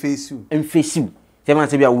emfesiu se man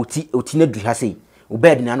se bia wuti na du ha sei o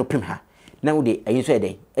bed na no pem ha na wo de ayin so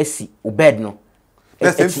eden esi o bed no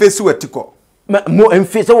yes emfesiu etiko mo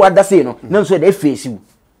emfesiu wa da sei no na so eden efesiu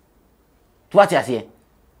to ati ase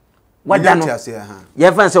wada no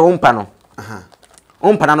ye fan se wompa no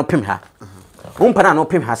wompa na no pem ha wompa na no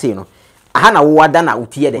pem ha sei no aha na wo wada na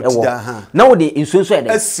utie de ewo na wo de insonso ede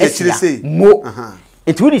esi mo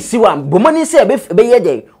it will see one bomani say be ye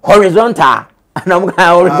de horizontal na mo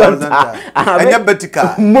horizontal anya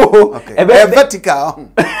vertical mo vertical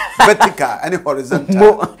vertical any horizontal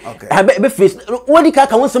mo okay be face wodi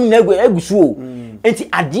ka wonsem na agusu o enti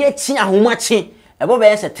ade chi ahomachi ebo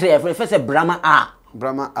be se 3 first brahma a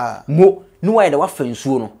mo no wa de wa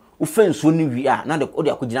fansuo no wo fansuo ni wi a na de o de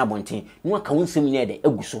akogina bonten no aka wonsem na de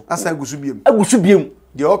aguso asa agusu biem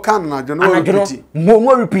de o kan na jono repeat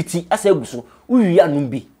mo repeat asa aguso wo wi anum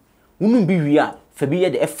bi wi a fa bi ye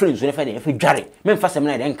de friends so fa de fa dware me mfa sem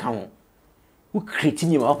na de nka ho wo create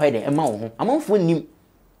ni ma fa de e ma wo ho amanfo nim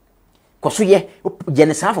koso ye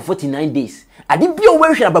genesa for 49 days ade bi o we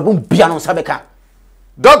hwe ababon bia no sabeka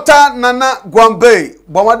Dr. Nana Guambay,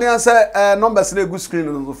 Bomadian say numbers na gu screen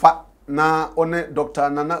no fa na one Dr.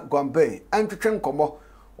 Nana Guambay. Antwetwe nkomo.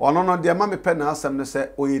 Ono no de ma me pe na asem ne say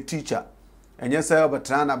oye teacher. Enye say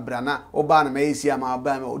obetra na brana oba na mayisi ama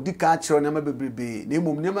oba me odika kire ne ma bebrebe. Na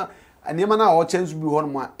emom nema na o chance bi ho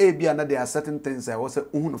no a e bia na there are certain things I was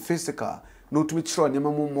uhunu physical. No to kire ne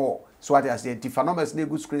ma mo so what as identify numbers na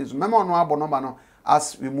gu screen. Mema ono abo number no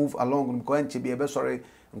as we move along because enche bi e be sorry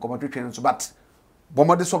nkomo twetwe so but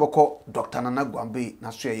Bomode soboko Dr. Nana Guambay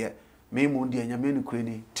na soye me mu ndi anyame no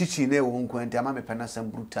kurani teaching na wo nkwante ama me pena sam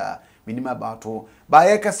bruta minima about ba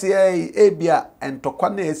ye kase e bia entokwa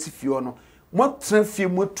na asifio no mo trafie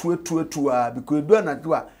mo tuatu a because edu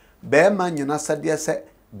anadwo a be ma nyina sade se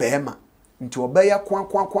be ma nti obeya kwa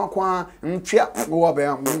ntwea wo be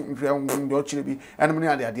ntwea ndo chire bi enem ne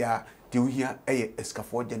ade a de uhia eye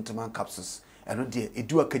escafo gentleman capsules eno de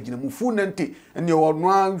edu akagina mu fu nante ene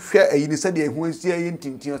wono ahwe ayini sade ehu asi ayi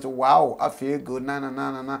ntintin so wow afi go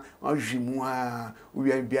na ahwimu a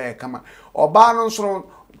uwia bia ye kama oba no nso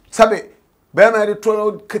sabe be ma de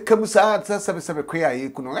to kakamusa sabe kwa ye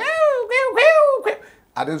kuno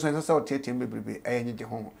ade nso so tietie bebrebe ayenye je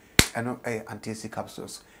ho eno anti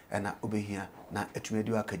capsules ena obehia na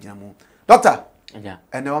etumedi akagina mu doctor yeah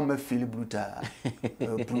ene wa ma feel brutal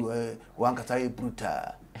wan kata ye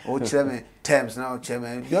brutal o cheme terms now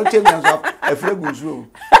cheme don't tell me so afre gunzu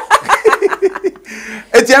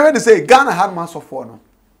etiame de say Ghana had mass of no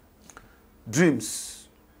dreams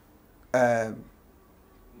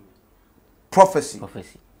prophecy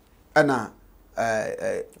and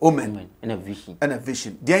omen and a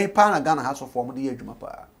vision dey pa na Ghana has of mo dey adwuma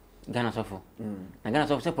pa Ghana sofo na Ghana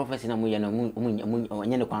sofo say prophecy na mo ye na mo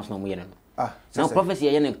nye ne kwanso na mo ye no now prophecy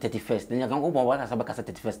ye na 31st then kan ko bon wa kasa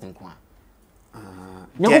 31st nko a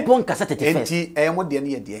nyango pon kasa 31st enti mo de ne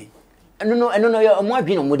ye de no mo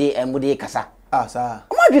adwi no mo de kasa sa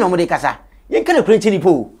mo adwi no mo de kasa yen kan krenchi ni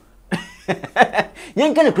po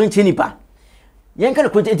yen kan krenchi ni pa yen kan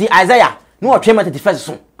krenchi di Isaiah no otwema 31st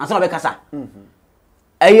so ansa be kasa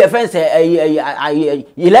ayi fence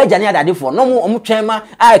Elijah ne adade fo no mo twema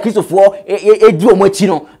Christopher edi o mo achi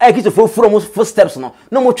no Christopher furo mo footsteps no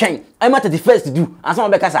mo twen I matter the first do ansa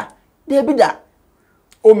be kasa dey be da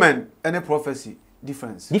omen any prophecy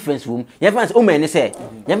difference room ye fence omen ne say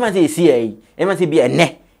ye fence see e ma say bi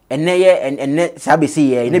enne sabe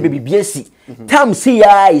see e ne be bibia si time see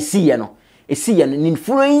ya no in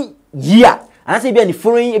following year ansa bi in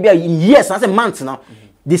following bi in years ansa months no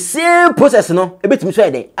the same process no ebetimi so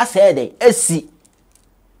ede asa ede asi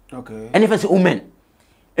okay and if I say omen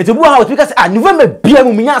it ebu how because November bia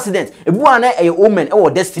mu minya accident ebu na e omen e wo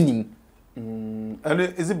destiny and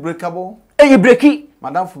is it breakable breaki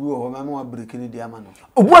madam fu bi wo ma no break ni dia ma no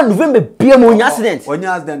ebu November bia mu minya accident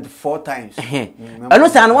onya accident 4 times eno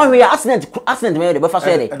say na one way accident me dey be fa so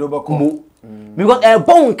ede mo because e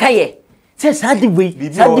bon kaye say sadi we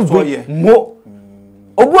mo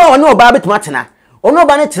obu a wona oba betuma tena ono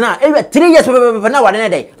ba ne tena 3 years na wade ne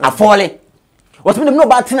dey afole what me no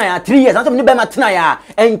ba tena ya 3 years anso me be ma tena ya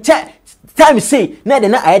enche time say na de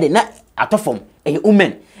na ayede na atofom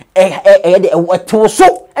woman de to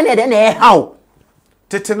so na de na how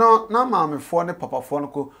tete no na maame fo ne papa fo no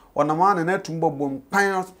ko onama na tumbo bom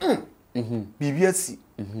pan bibiasi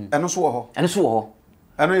eno so wo ho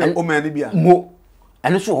eno ye omani bia mo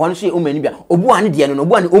eno so ho no so ye omani bia obu ane de no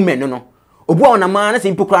obu ane omani no obu onama na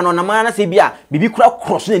se mpokura no onama na se bia bibi kura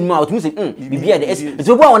cross na nimu a otumu se bibia de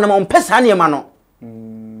so obu onama ompesa ne ma no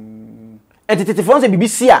tete fo no se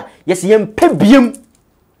bibisi a yes ye mpebiem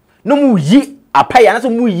no mu yi apaya na so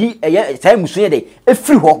mu yi eye sai musuye de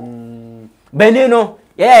efiri ho bene no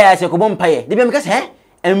ya se ko bom paye de bi me ka se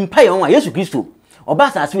empaye on wa Yesu Kristo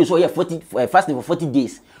oba sa so ye 40 fasting for 40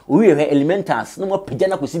 days o wi elementals no mo pija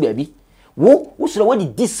na kosi baabi wo so wo di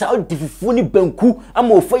disa di fufu ni banku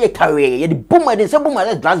ama ofo ye kawe ye di boma de se boma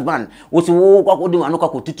de glass band wo so wo kwako di anu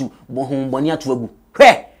kwako tutu bo homboni ato agu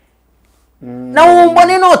hwe na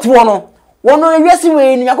homboni no to no wono wiase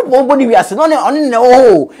we ni yakopon bodi wiase no ne on ne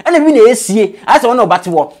o ena bi na esie ase wono obate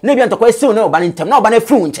wo na bi antokwa esie no oba ne ntem na oba na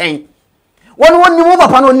fru nchen wono ni mo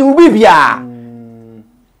papa no ni wo bibia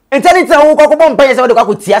eternity wo kwako bom panye se wo de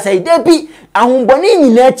kwako tia se de bi ahomboni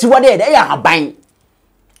nyina achi wo de ya haban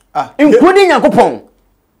including yakopon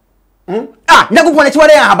yakopon achi wo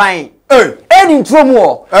de ya haban edi ntromu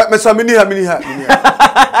o mesamini ha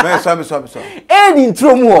me so edi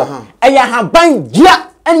ntromu o ya haban gia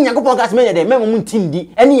eni yakopon ka se me de memo ntindi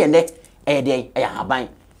eni ye ne de ya haban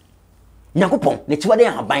yakopon na achi wo de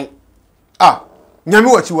ya haban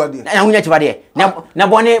nyame wa chiwade na hunya chiwade na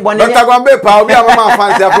bone Dr. Guambay pa obi amama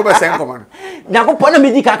fancy aprobe sen koman na ko pona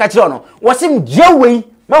medical ka kire no wosim djewei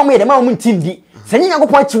ma mo ye de ma mo ntindi sanyi na ko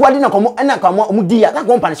pon chiwade na komo na ka mo di ya ka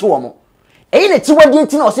ko mpane se wo mo eyi na chiwade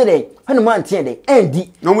nti na o se de hanu ma ntie de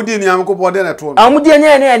endi no mo di ni am ko pon de na to no mo di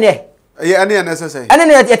ne ye ane na sese ane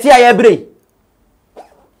na ye tia ya bre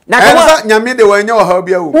na ka nyame de wanya wa ha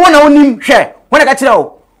bia wo wona onim hwe wona ka kire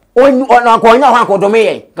wo on ko nya ho akodo me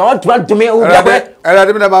ye ka wa tuwa dome o bia be era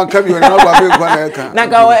de me na man ka bi wona gwa be kwa na ka na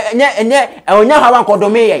ka enye onya ho akodo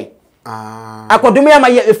me ye akodo me ma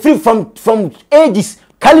ye free from ages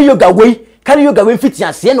kali yoga we fit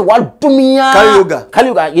ase no wa dumia kali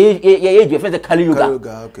yoga ye age fe kali yoga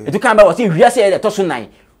okay etu kan ba wo se wiase ye to so 9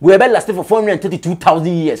 we be last for 432,000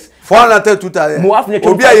 years 432,000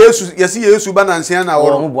 obi a Yesu ba na nsia na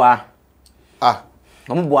wo mo boa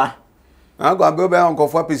mo boa Agwa be on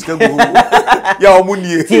kofo pisika gu ya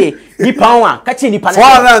omunie ti ni pawa ka chi ni pa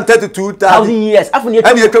 432,000 years afu ni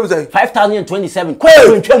 5027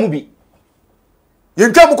 kwa ntwamu bi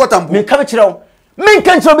yentwamu kotampo me ka chirawo men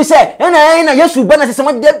kan chiro bi se na Yesu ba na se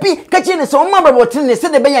mo de bi ka chi ni so ma ba botin ne se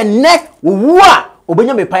de be ya ne wo a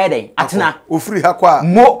obenya me pae den atena ofiri ha kwa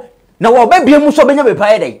mo na wo ba bia mu so obenya me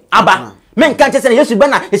pae den aba men kan che se Yesu ba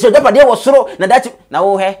na se de pa de wo soro na that na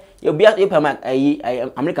wo he you be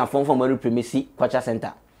American form primacy culture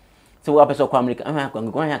center. So we are America.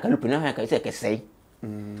 I'm going say.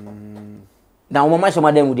 Now, my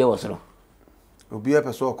madam would do also. Obi a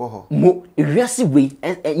person ko mo ewiase we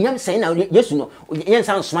nyam say na Yesu no yen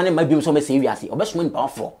san soma ma biom so me say ewiase obesoma ni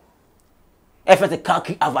powerful efete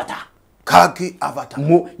kaki avatar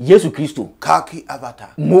mo Yesu Kristo kaki avatar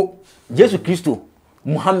mo Yesu Kristo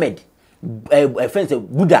Muhammad efete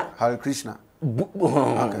Buddha Hare Krishna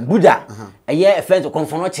Buddha eye efete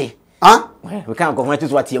konfonoche we can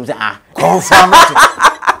confront what him say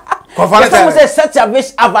confront say such a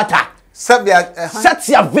wish avatar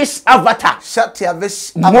Satya Vish Avatar.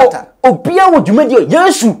 Obia wo dwumadi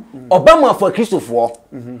Yesu Obama for Christopher.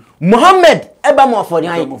 Muhammad Obama for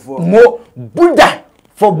mo Buddha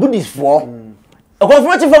for Buddhist for. A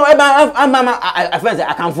confrontation for mama friends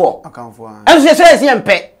I can for. And she says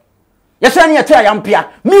yempe. Yesu ani atua yampia.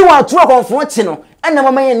 Me wa to confrontation no. And na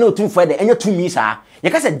mama yen no tun for the enye tumi sa. Ye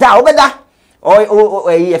ka say da obeda.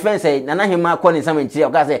 Your friend say, Nana him calling some tea,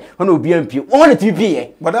 or say, no be MP, only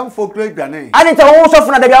TP. Madame for great Ghanaians. I didn't tell also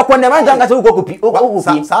from the Biakon, the man as who go copy.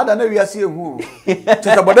 Sad, I know we are seeing who.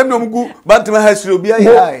 But them no good, but my house will be a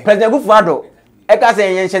President Buffado. I can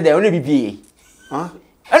say, and said they only be PA.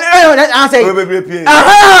 I say,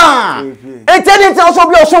 aha! And tell it also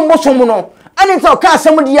be some no. And it's okay,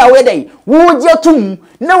 somebody away day. Would your tomb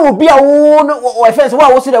now be a wound or offense?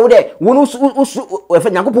 What was it over there? If I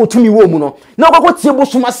go to me, woman, no, go to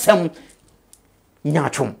Busuma Sam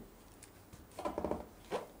Yachum.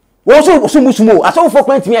 Also, Sumusmo, I saw for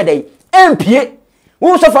 20 me a day. MP,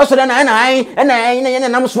 who so faster than I, and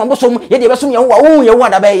I'm some bosom, yet there was some young you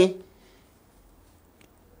want to bay.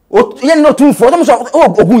 Oh, you're not too for them, so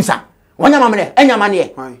Ogunsa. One yamane, and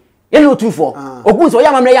yamane. You're not too for Ogunsa,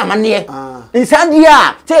 yamane. Inside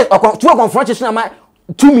here, say two confrontation na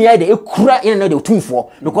to me dey ekura in na dey too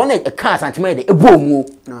for because na car santima dey ebomu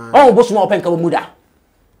on bo small pen ka muda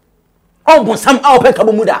on bo sam open ka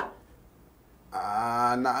muda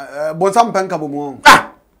bonsam penka bomo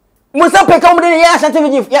bonsam penka mo de ya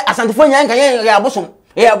asante fo nya nka ya bosom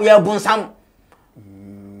ya bonsam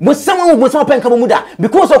bonsam penka bomo da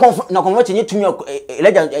because of na konfront nye tumi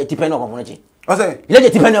eleja tipen na konfront che o say eleja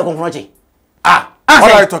tipen na konfront che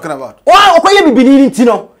what are you talking about okoye bibini nti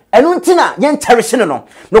no enu nti na ye nterese no no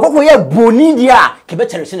kokoye boni dia kebe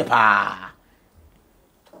terese ne pa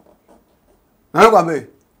Nana Guambay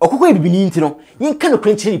okokoye bibini nti no ye nka no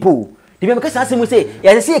krenchiri po de be meka sanse mu say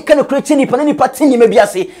ya say ka no krenchiri pa na ni patini ma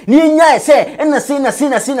biase ni nya say na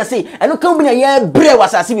say enu ka bi na ye bre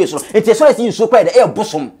wasase bi so enti so say so kwa de e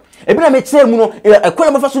bosom ebi na me tire mu no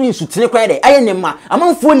ekora mafa so ni nsutene kwa de aye ne ma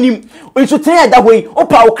amanfo nim nsutene da hoyi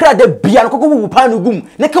opa okra da bia no kokobu pa no gum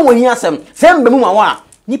ne ka wani asem sem be mu ma wa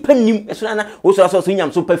ni panim eso na wo so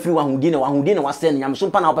nyam so pa firi wa hudi na wase nyam so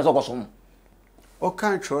pa na opeso kosom o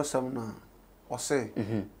kan tro sam na o say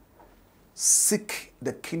seek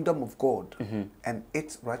the kingdom of God and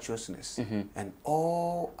its righteousness and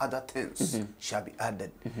all other things shall be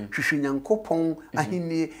added. Nyankopon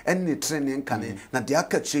ahini enne trene nkane na de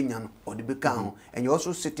aka chinya no odi beka and you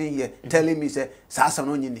also sitting here telling me say sasa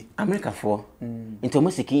no nyini America for into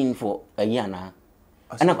music for a year na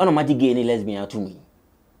and I'm not gay any lesbian to me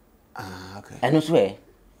okay and no swear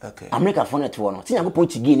okay America for net no ti Nyankopon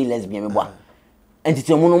chi gay any lesbian me boa and it's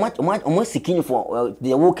almost seeking for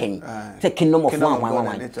the walking the kingdom of one.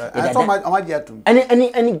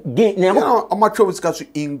 Any gay now I'm not sure it's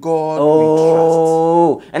in God.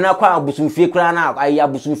 Oh, and I quite busum fear crown out. I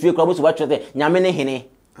have busum fear crowds watch the Yamene Hene.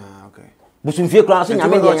 Okay. Busum fear crowns and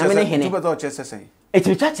Yamene Hene. It's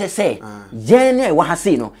a church say, Jenny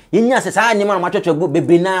Wahasino. Yin says, I never much to book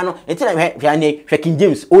Bebinano until I had King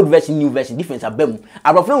James, old version, new version, difference of them.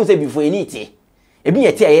 I will say before you need it. Ebi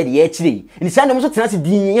yeti aye de yechiri ni sande mo so tenase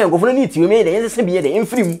din yan gofo na ti we me de yense bi ye de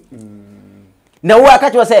enfrim na wo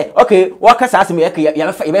aka cho say okay wo aka sa asem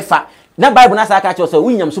ye be fa na bible na sa aka cho say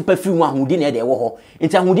wunyam so perfume wo ahudi na de wo ho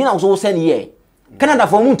enti ahudi na wo se ne ye Canada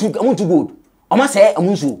for muntu good o ma say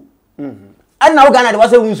amunsu na wo Ghana de wo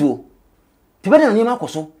say amunsu ti be na ni ma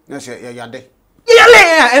koso na say ya yade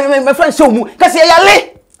my friend show mu ka say ya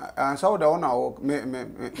le and so the one me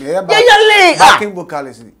ya le backing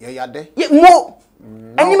vocalist ya yade mo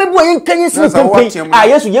Any me boy in Kenya see campaign.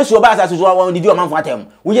 Yes, oba as so one did you man for atem.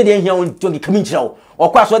 We dey here on to come chiro.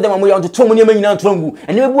 Or kwa so dem am on to tomu ne manyina ntongu.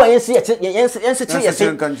 Any me boy yen see yes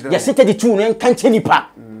sit the two no kan nipa.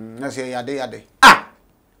 Na say yade.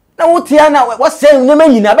 Na wo tia na what say ne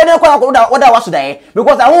manyina be na kwa oda waso dai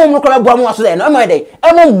because I won no kwa boa mo waso dai no am dai.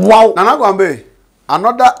 Em wow. Nana Guambay,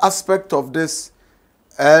 another aspect of this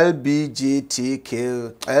LGBTQ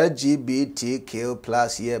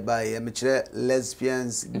plus hereby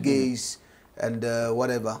lesbians, gays, and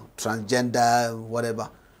whatever, transgender, whatever.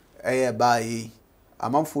 Hereby,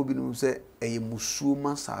 amanfo bi no say eye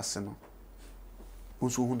musuma saseno.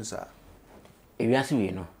 Unso hu nsa. Ewiase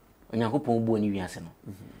we no. Onyankopon bo ni wiase no.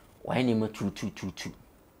 Why name tu.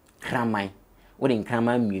 Kraman. Wo de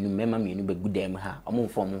kraman mienu mema mienu be gudam ha.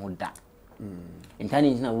 Omonfo mo ho da.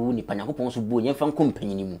 Intani na wo ni Nyankopon so bo yemfa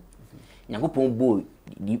nkompanyini mu Nyankopon bo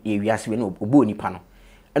ewiase we no bo nipa no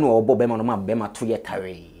ene wo bo bema no ma bema to ye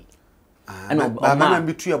tare ene o ma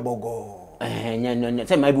bi tu ye bogo nya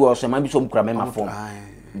say ma bi wo so ma bi so mkura mema form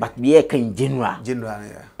but be e kan general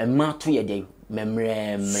yeah ma to ye dey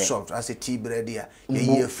memre soft as a tea bread ya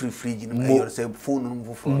ye free you say phone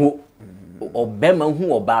no for mo o bema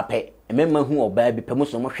hu oba pe mema hu oba bi pe mo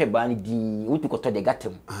so mo hwe ba ni din wo tu ko to de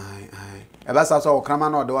gatem eba sa so krama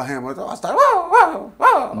na de wa hen mo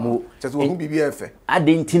wow mo just wo hu bibia efe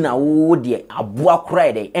adenti na wo de aboa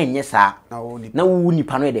kora de enye saa na wo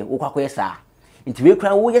nipa no de wo kwakoye saa nti we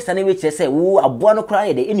kra wo yesa na we kire se wo aboa no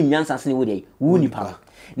kora de enim nyansanse ne wo de wo nipa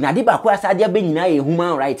na de ba kwa sa de ba nyina ye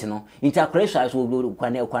human right no nti akra so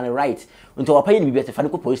kwane right nti wo pa ye ni bibia te fa ne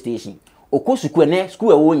ko police station okosuku ne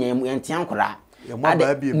school wo nya entian kora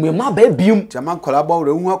me ma ba bium jaman kola ba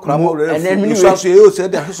wure hu akora ba wure fu so ye o se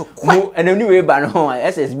de so kwa enani we ba no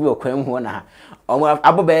SSB okwam ho na omo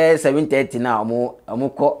abobe 7:30 na omo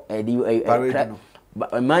ko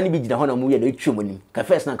mani bi gina ho na mu ye do twom nim ka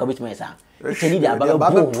first na ka bit me sa it need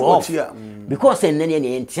about because enani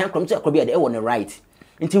ne entian krom se akora bi de e won right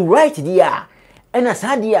nti right dia ena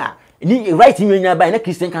sa dia ni right nwenya ba na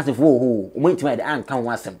Christian council for ho omo ntima de an kan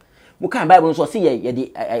wasem mu kan Bible so say ye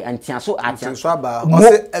de antiaso aba o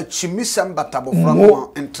say achimisam batabofra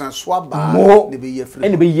entranso aba ne be ye free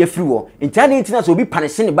ene be ye free wo ntane ntina so obi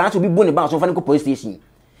panese ne ba so obi bu ne ba so fa ne ko police station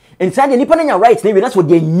ntane nipa na nya right na we na so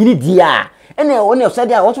de nyini dia ene one of said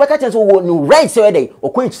won so ka chen so no right say dey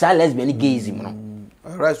okwan sa lesbian ni gayism no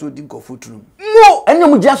right so din ko futuru mo ene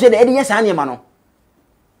mu ja so dey ede yes ane ma no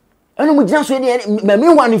eno mu gina so de me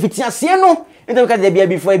wan fiti ase no ento ka de bia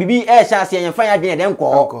before bibi sha ase yen fa ya dwen de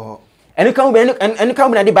nko eno kan be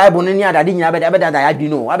na de bible no ni adade nyina be da ya dwi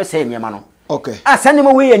no abe say nyema no okay asane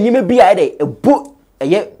mo we yanyime bia de ebo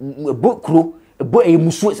ebo kro ebo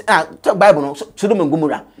musu bible no Sodom and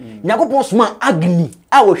Gomorrah nyakopon soma agni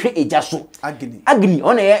a wo hwe eja so agni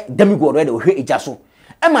ona ye demigod we de wo hwe eja so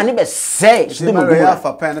ema ne be say Sodom and Gomorrah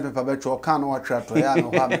fa pen na paper be tro kan no atwa to ya no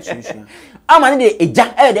ha be sunsun ama ne de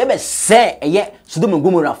eja de be say ye Sodom and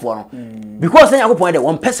Gomorrah fo no because nyakopon de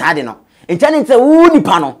won pesa de no ntane nte wo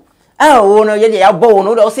nipa no wo no ye ya bo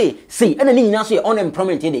no de say ena ni nyina so ye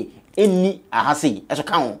unemployment de eni ahase eso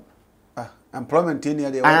kan ho employment in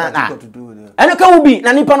here, what to do with it. And can be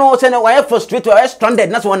Nanipa no say no, why frustrated or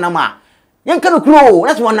stranded, that's one nama. Young can crow,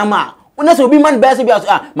 that's one nama. When that's will be man best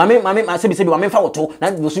about mammy, my say, my photo,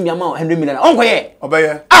 that will soon be amount 100 million. Obey,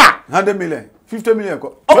 100 million, 50 million,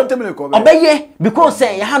 20 million, obey, because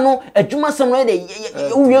say, Hano, a Juma some ready,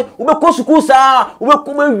 we go to Kusa,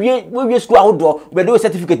 we school outdoor, we do a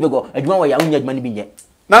certificate, we go, a Juma, young money be yet.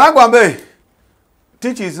 Nana Guambay.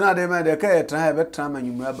 Teachers na dem na de ka try be try man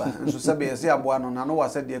yum aba nso se be se aboa no na no wa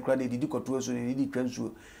se de kra de didi koto so de didi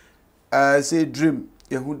twansuo say dream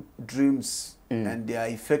you dreams and they are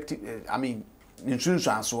effective I mean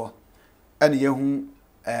insurance so and you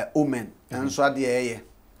omen and so ade eye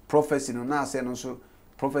prophecy no na say no so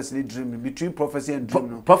prophecy dream between prophecy and dream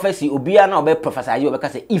no prophecy obia na obe prophesy you be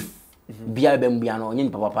say if bia be mbia no onye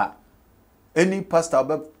papa any pastor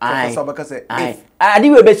obe professor obe say if ade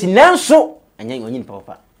we be si nanso anya onyin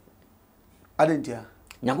papa adentia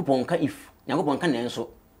nyakopon ka if nyakopon ka nenso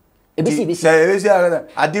ebisi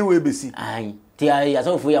ade we besi ai ti ya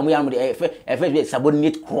so fu ya mu de e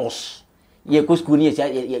subordinate cross ye ko school ni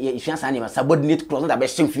ye fiansa ni ma subordinate cross na be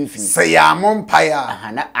shin finfin say ya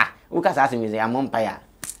mompire na wo ka sa asem ya mompire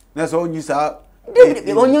na so onyi sa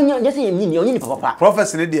onyo just onyin papa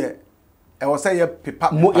prophecy ne de e wo say ye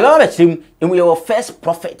pepa mo ye ba chim your first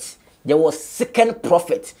prophet. There was second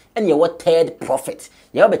prophet and there was third prophet.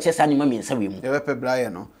 You have a chess animal means a woman. You have a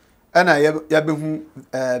Brian, no? And I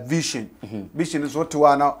have vision. Vision is what to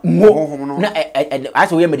one more.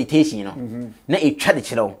 As we meditation, you know. Now a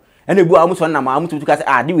traditional. And the boy almost one amount to cast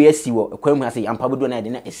a do we see what a say, and probably don't I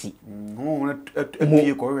didn't see.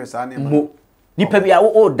 Nipabia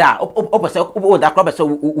all that, opposite all that club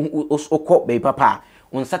so caught by papa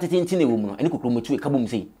on Saturday in the woman and could room to a kabum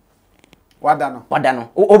say. Wadano.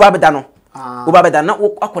 Obabedano. Obabedano,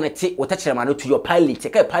 o connect or touch them to your pilot,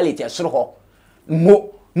 take a pilot, a sort of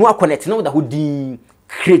no connect, no, that would be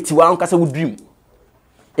create one castle would dream.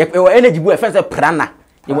 If your energy boy offends a prana,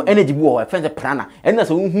 your energy boy offends a prana, and that's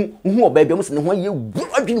who baby almost in 1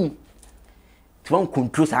 year dream. To one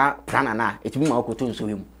controls her prana, it will not go to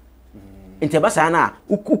him. In Tabasana,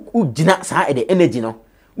 who did not say the energy no.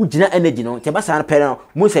 Ujina energy no tebasa na pere no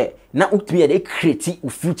mo se na utumi de create u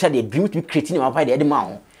future de dream to create ni ma pa de ma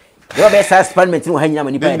ho you be sa experiment no hanya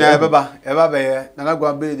mani pa na eba be Nana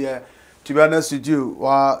Guambay there to be honest with you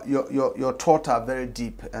your thoughts are very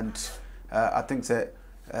deep and I think say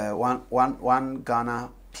one Ghana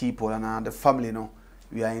people and the family no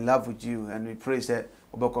we are in love with you and we pray say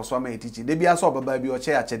obeko so ma teaching dey bia so baba bi o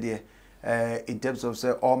che ache de in terms of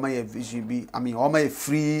say all my vision be I mean all my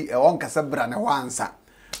free on kasa bra na wansa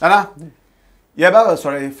Nana, yeah,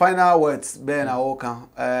 sorry. Final words. Ben, I walk.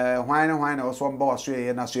 Why I was one boss.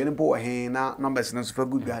 Na so any poor na numbers na so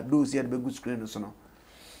good guy. Do see the good screen so no.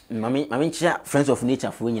 Mami chia friends of nature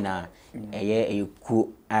for nyina. Eye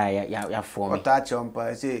ku ya for me. Touch on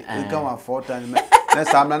pa say you come afford time. Next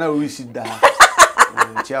time na we sit down.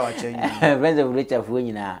 Chia wa change. Friends of nature for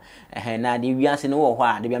nyina. Na the wiase no wo ho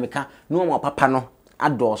a de bia meka no mo papa no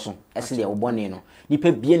adoso. Ese de wo bone no.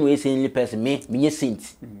 Nipa bie no ese ni person me nye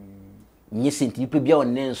saint. Nye saint nipa bia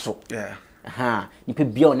onenso. Yeah. Nipa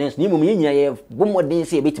bia onenso. Ni mum nyina ye bomodin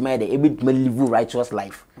se ebetima de ebetima live righteous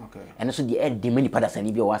life. Okay. And so the ed many pada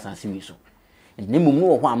sani bia wasanse wi so. And ni mum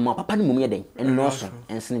no ho amma papa ni mum ye den. En no so.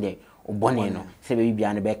 Ense de obone no. Se be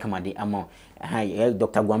bia na be kama de ama.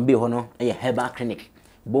 Dr. Guambay ho no e herbal clinic.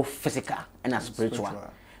 Both physical and spiritual.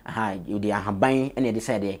 You dey ahaban and they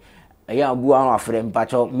decide ya abu an afre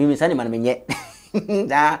mpacho mimi sane man menye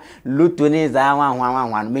da lutuni za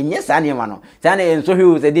wan menye sane ma no sane enso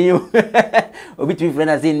hwe se din obi tu friend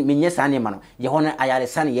azin menye sane ma no ye hono ayare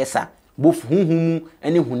sane yesa both hunhum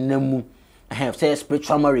ene hunnamu say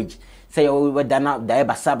spiritual marriage say we dana da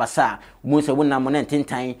basa mu se wona mo na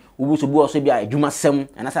tentan wo so bu oso bia adwuma sem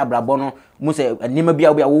na sa brabo no mu se anima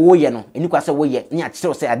bia wo ye no eni kwa se wo ye ni a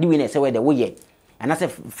kire se ade we na se we de wo ye and say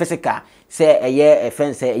physical say a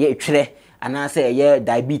offense say twere and say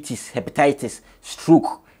diabetes hepatitis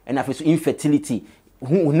stroke and after infertility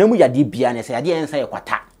hu namu yade bia ne say yade ensa ye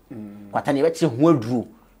kwata kwata ne be che ho aduru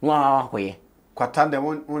no akoye kwata de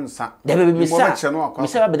wonsa de be mi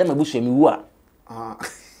sa be da mabusu mi wu a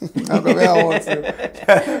abebe a wonse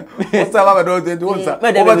o sa ba do de wonsa o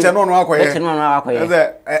ba che no akoye be che no akoye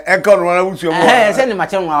e ka no na busu mu se ne ma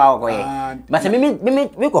che no akoye but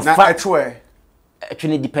me ko fa na etwe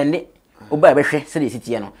etwe depend oba be hwe se de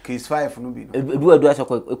sitie no case 5 no bi no edu asa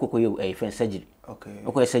ko ekokoye e friend surgery okay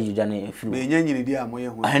okoye surgery da na firu be nyanyini di amoye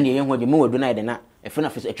ho ahne ye ho de mo wadu na de na efena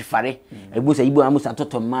fe etwefare ebu se ibu amusa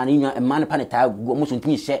toto man nya man pa ne ta muso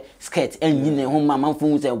ntini hye skirt enyi ne ho ma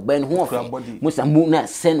manfo se ben ho ofe musa mu na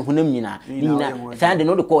sen ho nam nyina nyina san de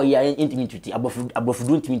no de ko ya intimate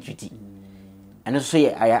abofudu intimate ene so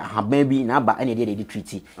ye haban bi na aba ene de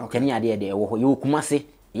treaty tani ade de wo ho ye kumase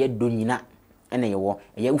ye do nyina ene ye wo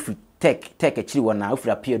ye ufi tek akiri wona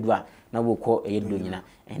ufi apiedu a na wo ko ye do nyina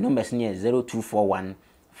numbers ne 0241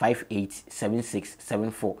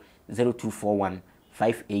 587674 0241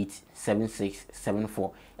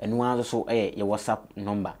 587674 and one so your WhatsApp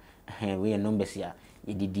number we numbers ya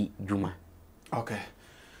yedidi juma. Okay,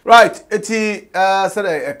 right, eti said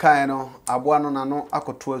a kind no aboa no na no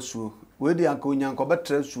akoto asuo we di anka onyanko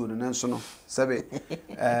betra asuo no nso no sebe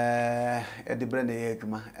e de brand ye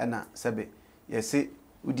adwuma na sebe ye se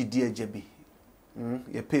udidi agyabi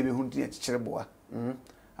ye pe be hunti akikire boa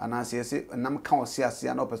ana se ye se nam ka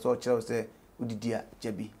osiase na opeso kire se udidi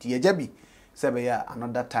agyabi ti agyabi sebe ya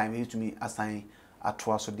another time you to me assign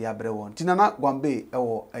atoa so de abre won ti Nana Guambay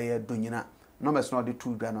ewo eye donyina numbers no de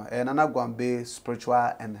two gba no Nana Guambay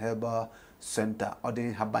spiritual and herbal center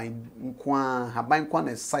odin haban kwa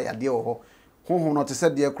na saya de ho honhom no te se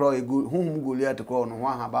de kro egu honhom Goliath kro no ho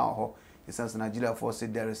haban ho essence Nigeria for say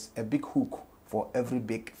there is a big hook for every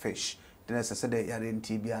big fish then say de yare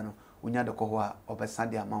ntibia no unya de ko ho a obesa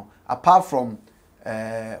de amount apart from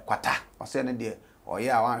kwata o say ne de or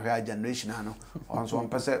yeah, one generation no on so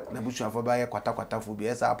person na busu afọ ba ye kwata fo bi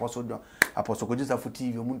esa apostle ko jisa fo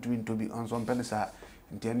TV omuntu bi nto bi on so pen sa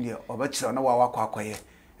ntien de obekire na wa kwakoye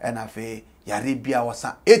e na fe yare bia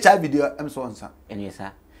wosa HIV video em so onsa eni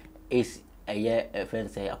sa is eye friend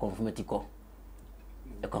say a confirmatico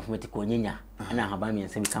nyenya na haba mi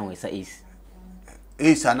nsem kan we sa is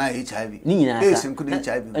ana HIV ni nyina sa nku de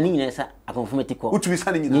HIV ni nyina sa a confirmatico utu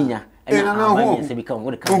sa ni nyina na haba mi nsem kan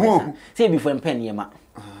we kan say before pen ye ma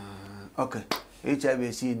okay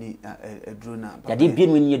HIV si ni edro na ya de bie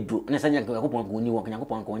no ni edro na sanya ko yakopon ko ni wo kan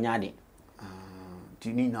yakopon ko nya de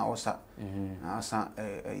ti ni na osa na asa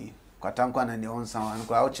kwatankwa na ne onsa wan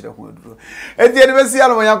ko awchire ho edro enti ene besi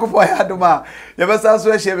alo yakopon ya doma ye besa so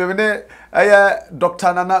ehye be ne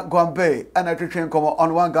Dr. Nana Guambay ana twetwen komo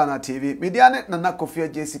on One Ghana TV media ne Nana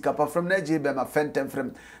Kofia Jessica pa from na be ma fentem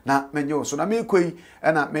from na menyo so na me koi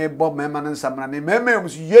na me bob me man nsamra ne me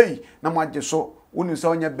musu yei na mo agye so wonu se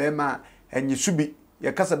onye be ma enyi subi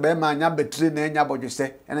ye kasa be ma anya betre na enya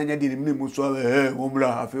bodwese ena nya diri mni muso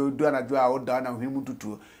womra afi odu anadwo a oda na hwimu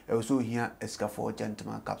tutu e so hia escafo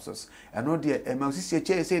gentleman capsules eno de e ma osisi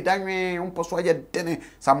eche se danwe mposo aye dene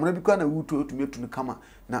samuna bi kwa na wutu otumi tunu kama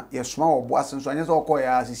na ye soma wo boase nso anya se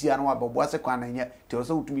okoya asisi ana wa boase kwa na nya te o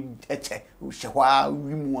se utumi eche hwehwa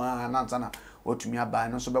wimu na nsana otumi aba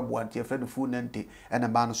no so bebo anti friend fu nante ena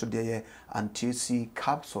ba no so de ye anti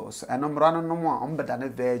capsules eno mra no mo a ombeda ne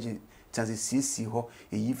virgin chanze sisi ho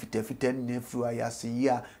eyi fitafita ne fru ayase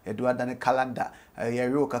ya edo adane calendar ya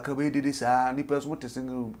ro kakaba edede sa ni person to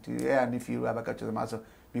single ya ni firu abaka cho maso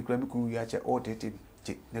mi kura mi ku ya che otete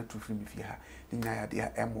che na tu fru mi fi ha nya ya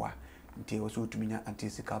de emwa nti o so tuminya anti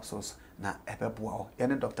capsules na ebeboa ho ye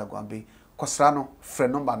ne Dr. Guambay kosra no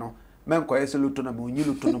frɛ number no men ko yese luto na mo nyi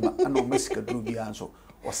luto number ana o mesika dru bia nso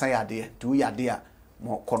o sa ya de tu ya de a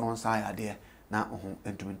mo kono sa ya de na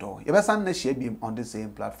entumi to ye be san na share bi on the same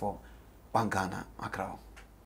platform One Ghana, Accra.